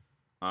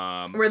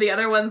 Were the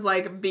other ones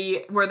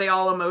were they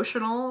all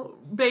emotional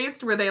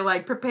based? Were they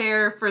like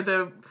prepare for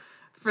the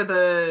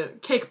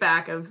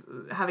kickback of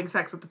having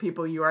sex with the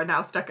people you are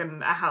now stuck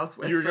in a house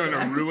with? You're going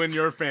to ruin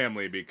your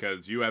family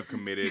because you have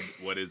committed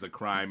what is a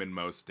crime in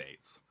most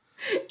states.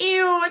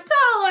 Ew,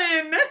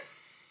 Talon!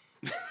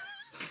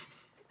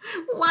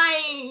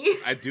 Why?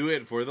 I do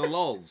it for the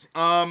lulz.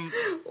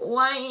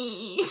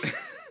 Why?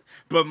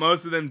 But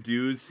most of them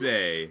do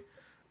say,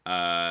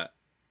 a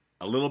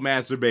little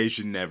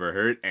masturbation never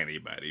hurt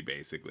anybody,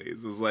 basically.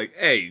 It was like,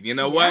 hey, you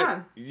know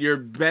what? Your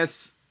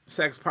best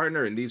sex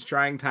partner in these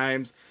trying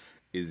times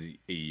is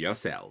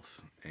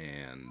yourself.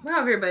 And wow,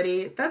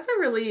 everybody. That's a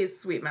really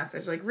sweet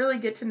message. Like, really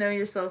get to know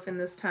yourself in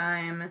this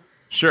time.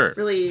 Sure.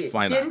 Really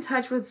get in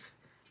touch with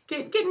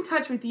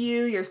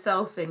you,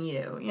 yourself, and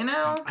you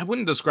know? I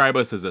wouldn't describe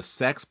us as a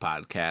sex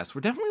podcast. We're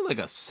definitely like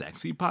a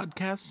sexy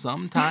podcast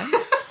sometimes.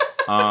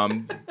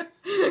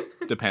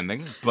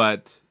 Depending,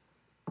 but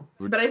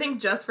I think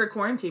just for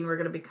quarantine, we're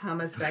going to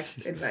become a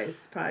sex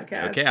advice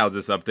podcast. Okay, I'll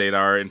just update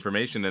our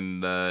information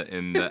in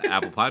the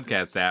Apple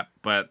Podcast app.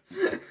 But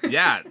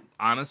yeah,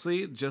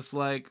 honestly, just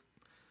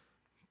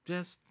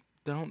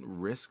don't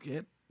risk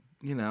it.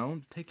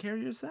 Take care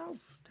of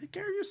yourself. Take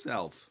care of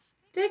yourself.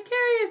 Take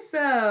care of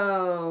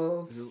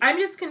yourself. I'm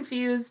just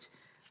confused.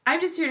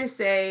 I'm just here to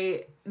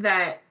say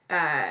that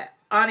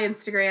on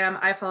Instagram,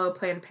 I follow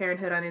Planned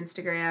Parenthood on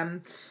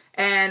Instagram,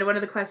 and one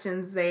of the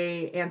questions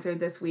they answered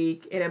this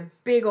week in a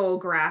big old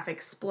graphic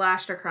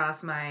splashed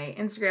across my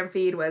Instagram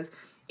feed was,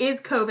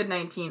 is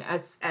COVID-19 a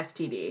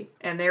STD?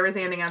 And their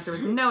resounding answer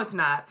was, no, it's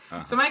not.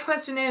 Uh-huh. So my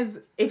question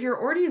is, if you're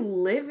already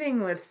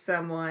living with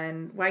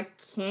someone, why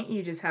can't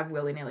you just have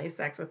willy-nilly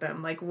sex with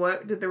them? Like,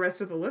 what did the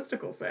rest of the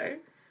listicle say?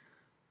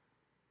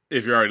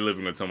 If you're already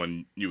living with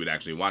someone you would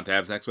actually want to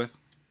have sex with?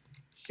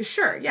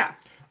 Sure, yeah.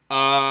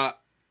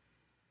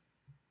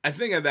 I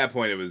think at that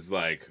point it was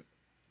like,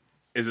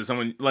 is it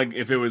someone, like,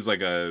 if it was like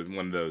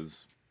one of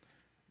those,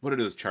 what are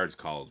those charts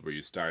called where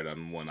you start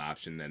on one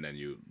option and then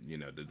you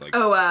did like...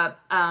 like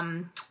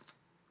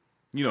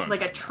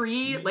a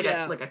tree? Like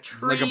a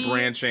tree? Like a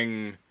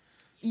branching...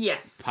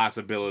 Yes.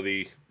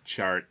 Possibility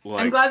chart.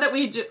 Like, I'm glad that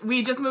we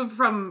just moved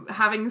from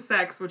having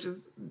sex, which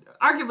is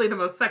arguably the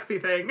most sexy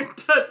thing,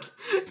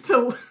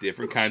 to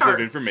different kinds charts, of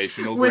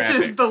informational which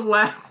graphics. Is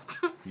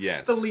the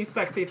yes, the least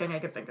sexy thing I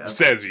could think of.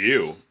 Says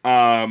you.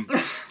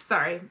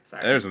 Sorry.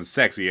 There's some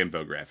sexy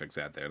infographics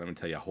out there. Let me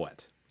tell you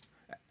what.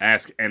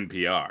 Ask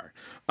NPR.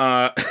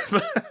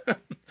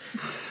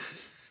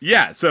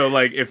 Yeah, so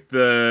like if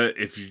the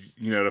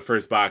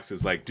first box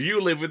is like, do you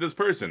live with this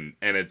person?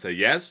 And it's a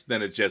yes,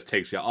 then it just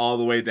takes you all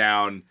the way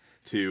down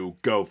to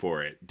go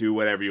for it. Do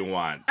whatever you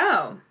want.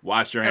 Oh.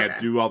 Wash your hands,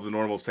 Okay. do all the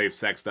normal safe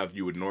sex stuff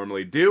you would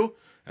normally do.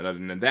 And other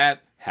than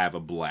that, have a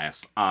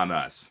blast on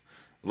us.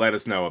 Let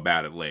us know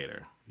about it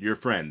later. Your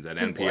friends at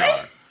NPR.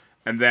 What?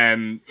 And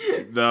then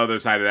the other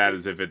side of that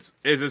is if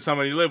is it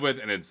someone you live with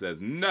and it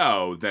says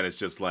no, then it's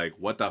just like,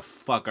 what the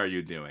fuck are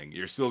you doing?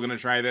 You're still gonna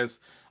try this?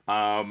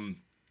 Don't.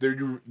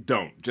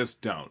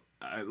 Just don't.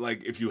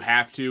 Like, if you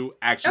have to,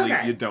 actually,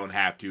 Okay. you don't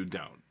have to,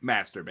 don't.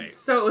 Masturbate.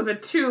 So it was a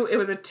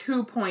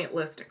 2-point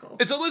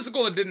listicle. It's a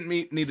listicle that didn't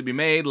need to be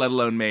made, let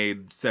alone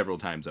made several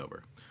times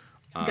over.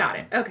 Got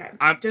it. Okay.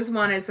 Just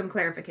wanted some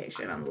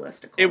clarification on the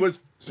listicle. It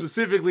was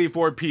specifically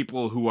for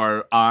people who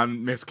are on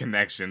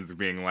misconnections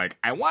being like,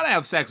 I want to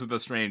have sex with a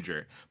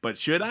stranger, but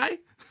should I?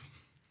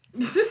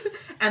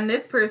 And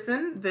this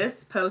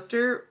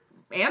poster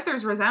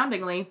answers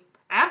resoundingly,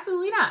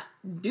 absolutely not.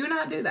 Do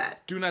not do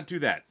that. Do not do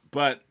that.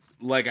 But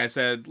like I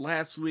said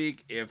last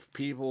week, if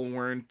people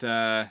weren't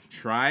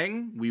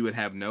trying, we would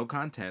have no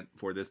content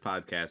for this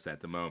podcast at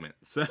the moment.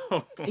 So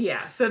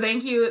Yeah. So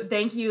thank you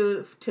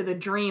to the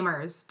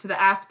dreamers, to the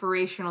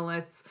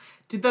aspirationalists,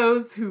 to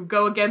those who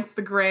go against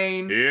the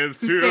grain. here's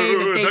who say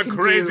that they to the can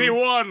crazy do-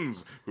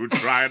 ones who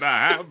try to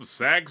have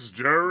sex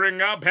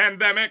during a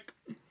pandemic.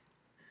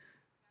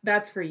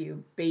 That's for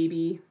you,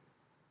 baby.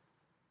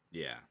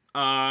 Yeah.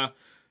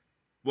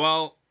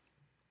 Well,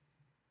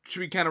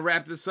 should we kind of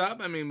wrap this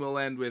up? I mean, we'll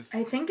end with...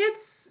 I think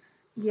it's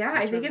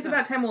wrap this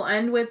about time. We'll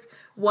end with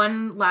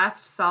one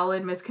last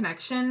solid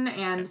misconnection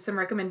and some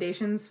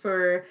recommendations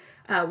for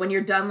when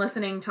you're done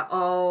listening to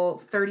all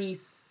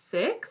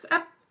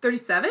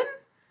 37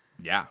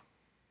 Yeah.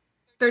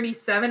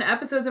 37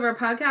 episodes of our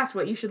podcast,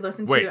 what you should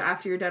listen Wait. to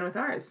after you're done with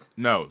ours.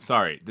 No,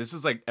 sorry. This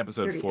is like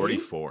episode 38?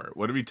 44.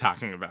 What are we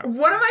talking about?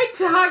 What am I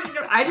talking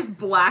about? I just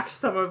blacked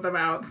some of them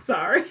out.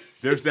 Sorry.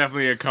 There's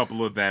definitely a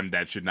couple of them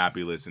that should not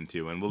be listened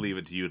to, and we'll leave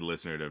it to you, the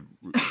listener, to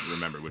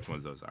remember which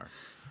ones those are.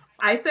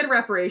 I said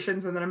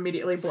reparations and then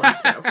immediately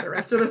blacked out for the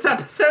rest of this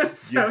episode.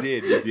 So.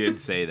 You did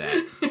say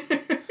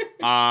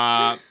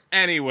that.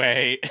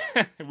 Anyway,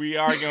 we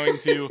are going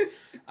to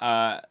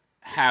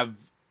have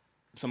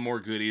some more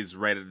goodies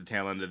right at the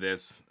tail end of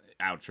this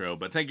outro.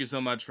 But thank you so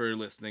much for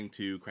listening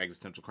to Craig's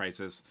Existential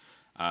Crisis.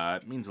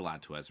 It means a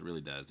lot to us. It really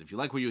does. If you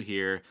like what you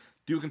hear,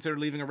 do consider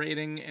leaving a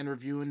rating and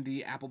review in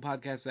the Apple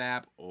Podcast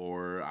app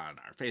or on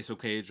our Facebook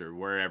page or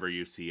wherever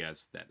you see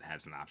us that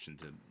has an option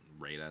to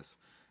rate us.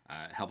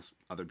 It helps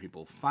other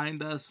people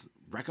find us,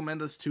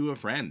 recommend us to a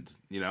friend,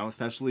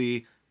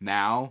 especially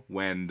now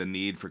when the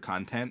need for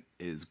content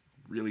is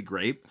really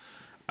great.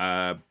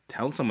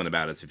 Tell someone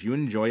about us. If you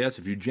enjoy us,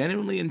 if you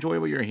genuinely enjoy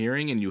what you're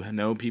hearing and you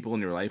know people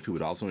in your life who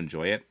would also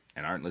enjoy it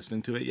and aren't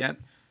listening to it yet,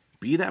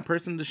 be that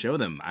person to show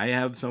them. I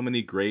have so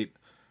many great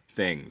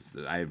things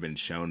that I have been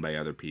shown by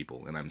other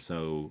people, and I'm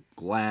so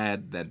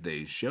glad that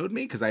they showed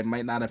me because I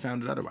might not have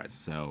found it otherwise.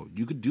 So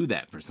you could do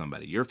that for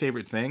somebody. Your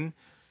favorite thing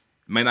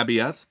might not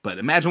be us, but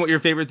imagine what your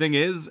favorite thing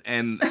is,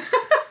 and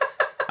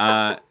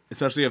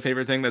especially a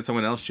favorite thing that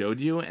someone else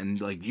showed you,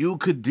 and like you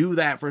could do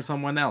that for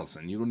someone else,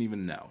 and you don't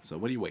even know. So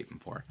what are you waiting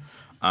for?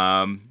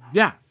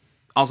 Yeah.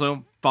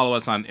 Also, follow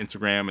us on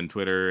Instagram and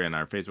Twitter and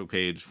our Facebook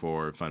page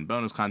for fun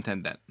bonus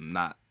content that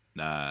not,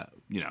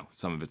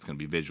 some of it's going to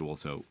be visual.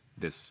 So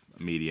this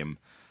medium,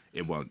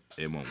 it won't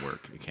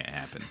work. It can't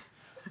happen.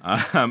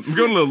 I'm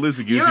going a little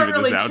loosey-goosey You are with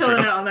really this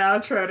killing it outro. on the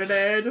outro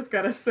today, I just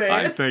gotta say.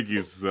 I thank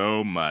you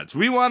so much.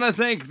 We want to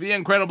thank the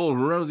incredible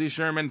Rosie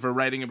Sherman for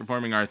writing and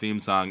performing our theme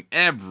song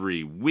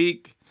every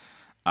week.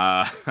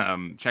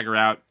 Check her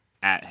out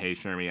at Hey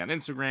Shermy on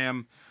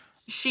Instagram.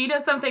 She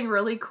does something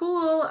really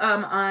cool.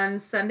 On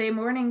Sunday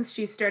mornings,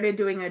 she started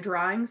doing a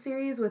drawing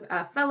series with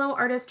a fellow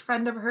artist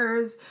friend of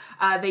hers.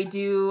 They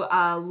do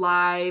a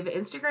live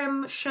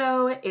Instagram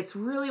show. It's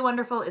really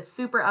wonderful. It's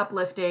super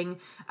uplifting.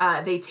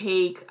 They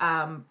take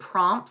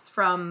prompts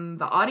from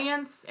the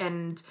audience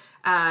and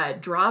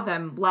draw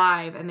them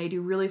live, and they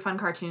do really fun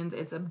cartoons.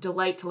 It's a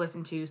delight to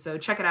listen to, so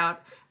check it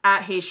out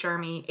at Hey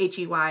Shermy,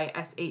 HEYSHERMIE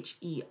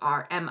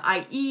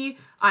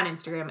on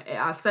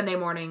Instagram. Sunday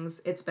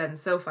mornings, it's been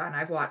so fun.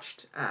 I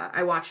watched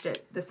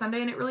it this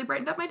Sunday, and it really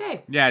brightened up my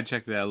day. Yeah, I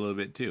checked that out a little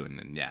bit too, and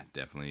then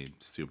definitely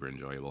super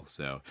enjoyable.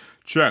 So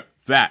check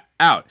that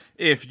out.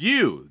 If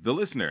you, the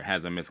listener,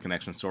 has a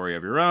misconnection story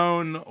of your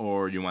own,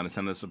 or you want to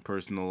send us a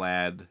personal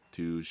ad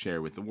to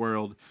share with the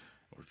world,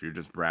 or if you're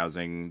just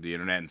browsing the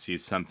internet and see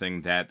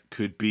something that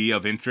could be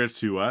of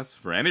interest to us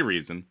for any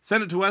reason,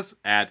 send it to us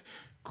at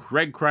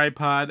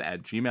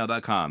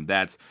CraigCryPod@gmail.com.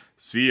 That's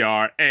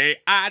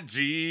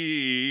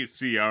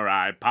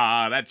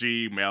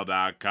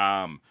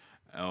CRAIGCRIPod@gmail.com.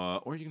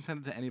 Or you can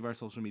send it to any of our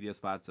social media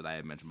spots that I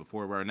have mentioned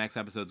before, where our next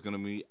episode is going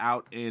to be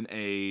out in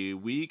a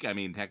week. I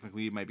mean,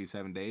 technically it might be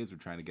 7 days. We're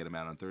trying to get them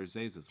out on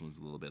Thursdays. This one's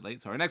a little bit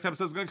late. So our next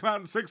episode is going to come out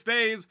in 6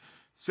 days.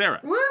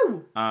 Sarah,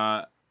 Woo!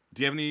 do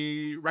you have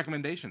any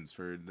recommendations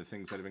for the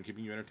things that have been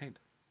keeping you entertained?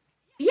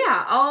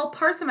 Yeah, I'll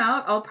parse them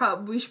out.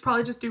 We should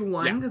probably just do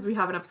one Yeah. because we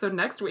have an episode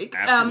next week.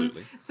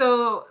 Absolutely.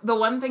 So the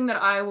one thing that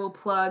I will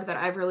plug that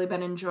I've really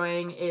been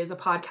enjoying is a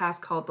podcast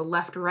called The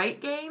Left Right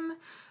Game.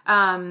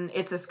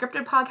 It's a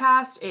scripted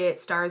podcast. It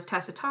stars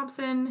Tessa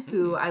Thompson,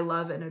 who I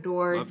love and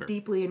adore Love her.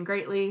 deeply and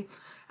greatly.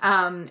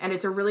 And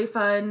it's a really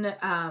fun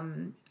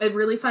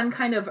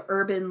kind of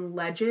urban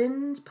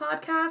legend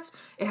podcast.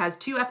 It has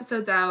 2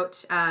 episodes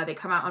out. They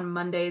come out on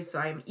Mondays, so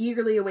I'm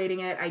eagerly awaiting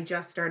it. I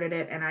just started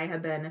it, and I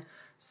have been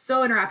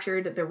so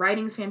enraptured. The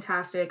writing's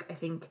fantastic. I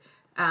think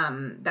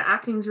the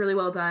acting's really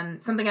well done.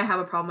 Something I have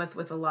a problem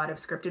with a lot of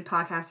scripted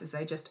podcasts is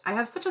I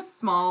have such a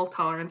small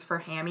tolerance for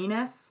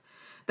hamminess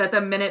that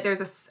the minute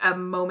there's a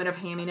moment of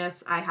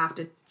hamminess, I have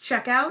to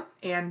check out.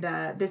 And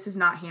this is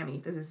not hammy.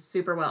 This is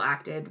super well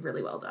acted,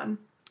 really well done.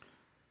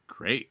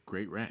 Great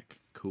rec.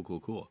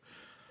 Cool.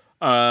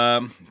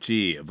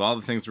 Of all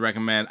the things to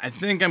recommend, I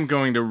think I'm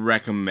going to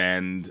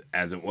recommend,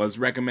 as it was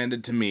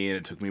recommended to me, and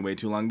it took me way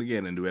too long to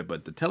get into it,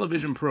 but the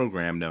television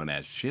program known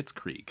as Schitt's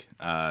Creek.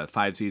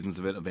 5 seasons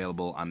of it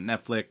available on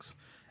Netflix,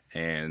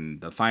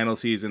 and the final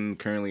season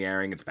currently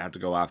airing. It's about to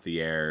go off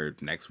the air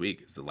next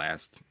week. Is the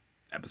last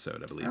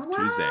episode, I believe,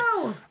 Tuesday.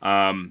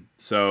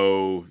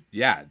 So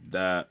yeah,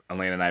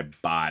 Elena and I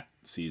bought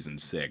season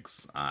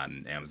 6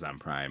 on Amazon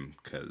Prime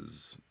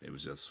because it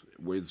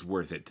was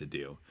worth it to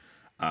do.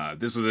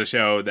 This was a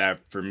show that,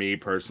 for me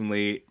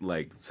personally,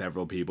 like,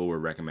 several people were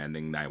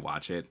recommending that I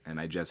watch it, and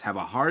I just have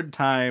a hard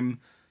time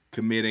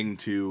committing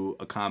to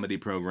a comedy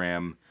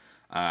program.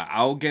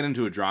 I'll get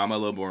into a drama a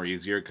little more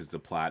easier because the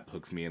plot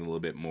hooks me in a little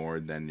bit more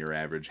than your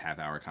average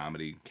half-hour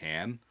comedy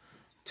can.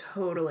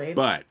 Totally.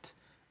 But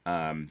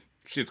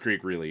Schitt's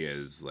Creek really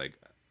is, like,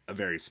 a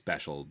very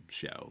special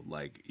show.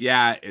 Like,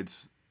 yeah,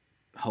 it's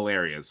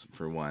hilarious,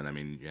 for one. I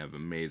mean, you have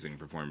amazing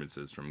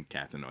performances from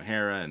Catherine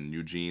O'Hara and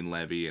Eugene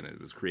Levy, and it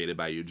was created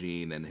by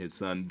Eugene and his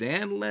son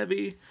Dan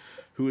Levy,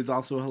 who is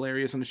also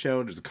hilarious on the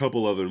show. There's a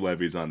couple other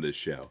Levys on this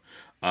show.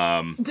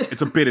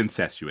 It's a bit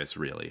incestuous,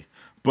 really,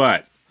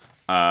 but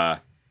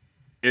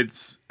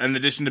it's, in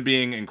addition to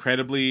being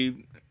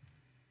incredibly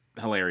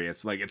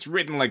hilarious, like, it's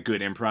written like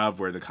good improv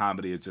where the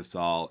comedy is just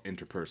all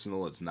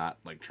interpersonal. It's not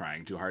like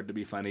trying too hard to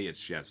be funny.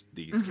 It's just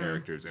these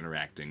characters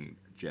interacting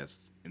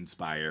just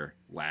inspire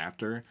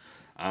laughter.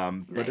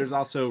 But there's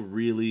also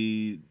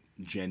really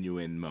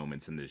genuine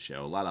moments in this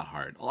show. A lot of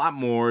heart. A lot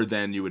more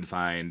than you would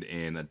find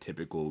in a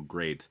typical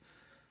great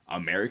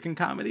American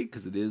comedy,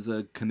 because it is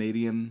a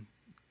Canadian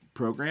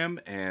program,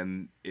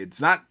 and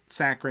it's not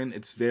saccharine.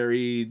 It's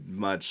very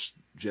much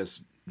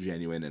just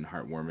genuine and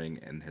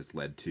heartwarming, and has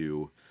led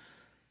to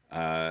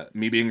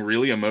me being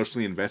really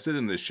emotionally invested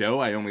in the show.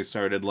 I only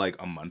started like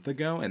a month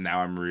ago, and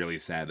now I'm really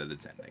sad that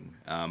it's ending.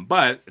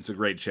 But it's a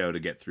great show to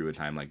get through a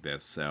time like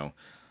this. So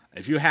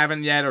if you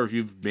haven't yet, or if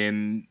you've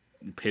been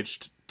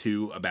pitched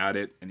to about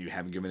it and you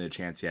haven't given it a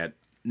chance yet,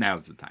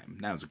 now's the time.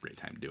 Now's a great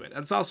time to do it.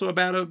 It's also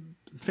about a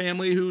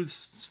family who's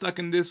stuck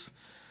in this,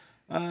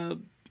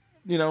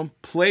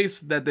 place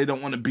that they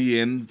don't want to be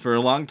in for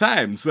a long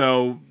time.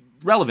 So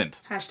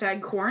relevant.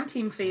 #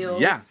 quarantine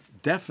feels. Yeah,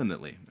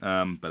 definitely.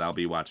 But I'll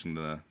be watching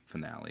the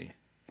finale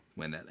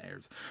when that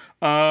airs.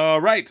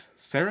 Right.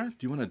 Sarah,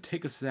 do you want to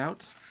take us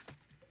out?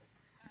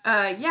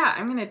 Yeah,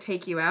 I'm gonna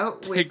take you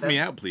out with Take me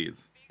out,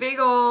 please. big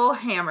ol'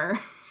 hammer.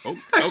 Oh,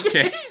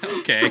 okay.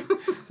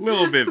 A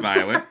little bit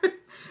violent.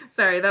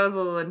 Sorry, that was a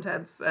little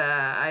intense.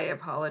 I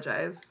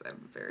apologize.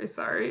 I'm very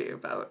sorry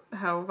about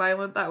how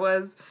violent that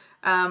was.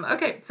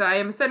 Okay, so I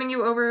am sending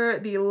you over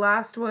the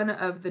last one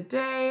of the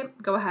day.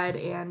 Go ahead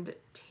and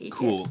take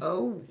it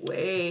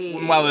away.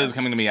 While it is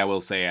coming to me, I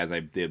will say, as I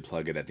did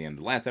plug it at the end of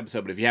the last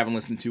episode, but if you haven't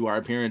listened to our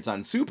appearance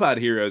on Supod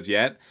Heroes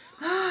yet,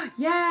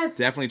 yes,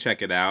 definitely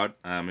check it out.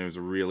 It was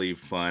a really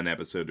fun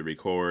episode to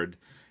record,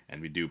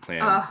 and we do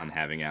plan on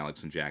having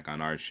Alex and Jack on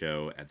our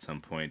show at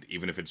some point.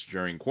 Even if it's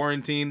during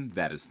quarantine,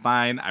 that is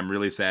fine. I'm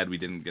really sad we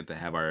didn't get to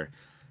have our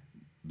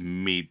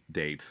meet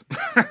date.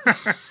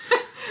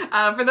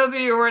 For those of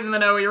you who weren't in the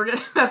know,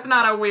 that's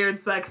not a weird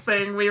sex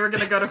thing. We were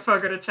going to go to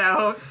Fogo de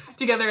Chao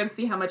together and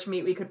see how much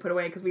meat we could put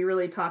away, because we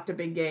really talked a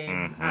big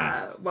game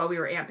while we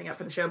were amping up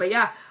for the show. But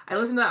yeah, I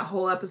listened to that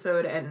whole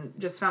episode and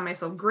just found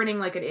myself grinning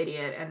like an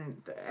idiot,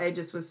 and I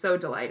just was so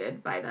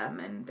delighted by them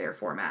and their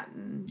format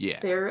and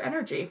their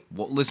energy.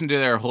 Well, listen to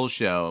their whole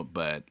show,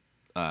 but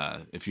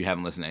if you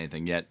haven't listened to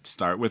anything yet,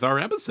 start with our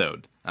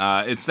episode.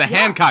 It's the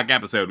Hancock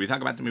episode. We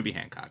talk about the movie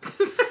Hancock.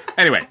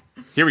 Anyway,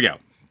 here we go.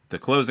 The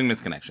closing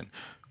misconnection.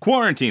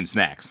 Quarantine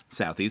snacks,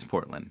 Southeast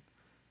Portland.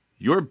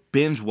 You're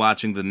binge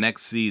watching the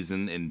next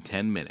season in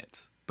 10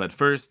 minutes. But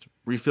first,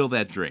 refill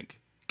that drink.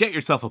 Get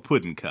yourself a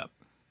pudding cup.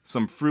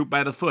 Some fruit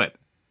by the foot.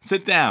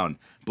 Sit down.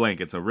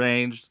 Blankets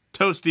arranged.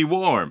 Toasty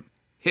warm.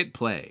 Hit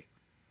play.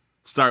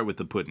 Start with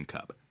the pudding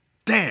cup.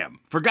 Damn,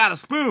 forgot a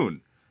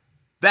spoon.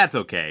 That's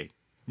okay.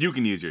 You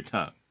can use your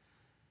tongue.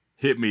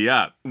 Hit me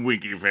up,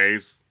 winky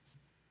face.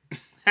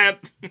 I'm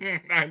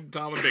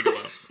Tom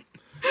Bigelow.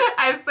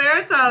 I'm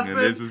Sarah Thompson.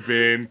 And this has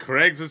been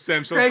Craig's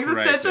Essential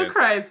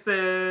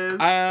Crisis.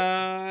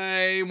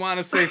 I want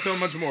to say so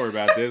much more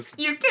about this.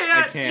 You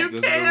can't. I can't.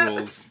 Those are the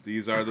rules.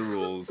 These are the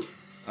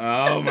rules.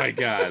 Oh my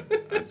god.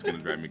 That's going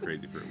to drive me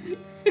crazy for a week.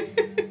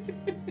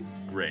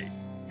 Great.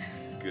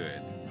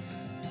 Good.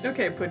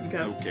 Okay, pudding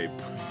cup. Okay.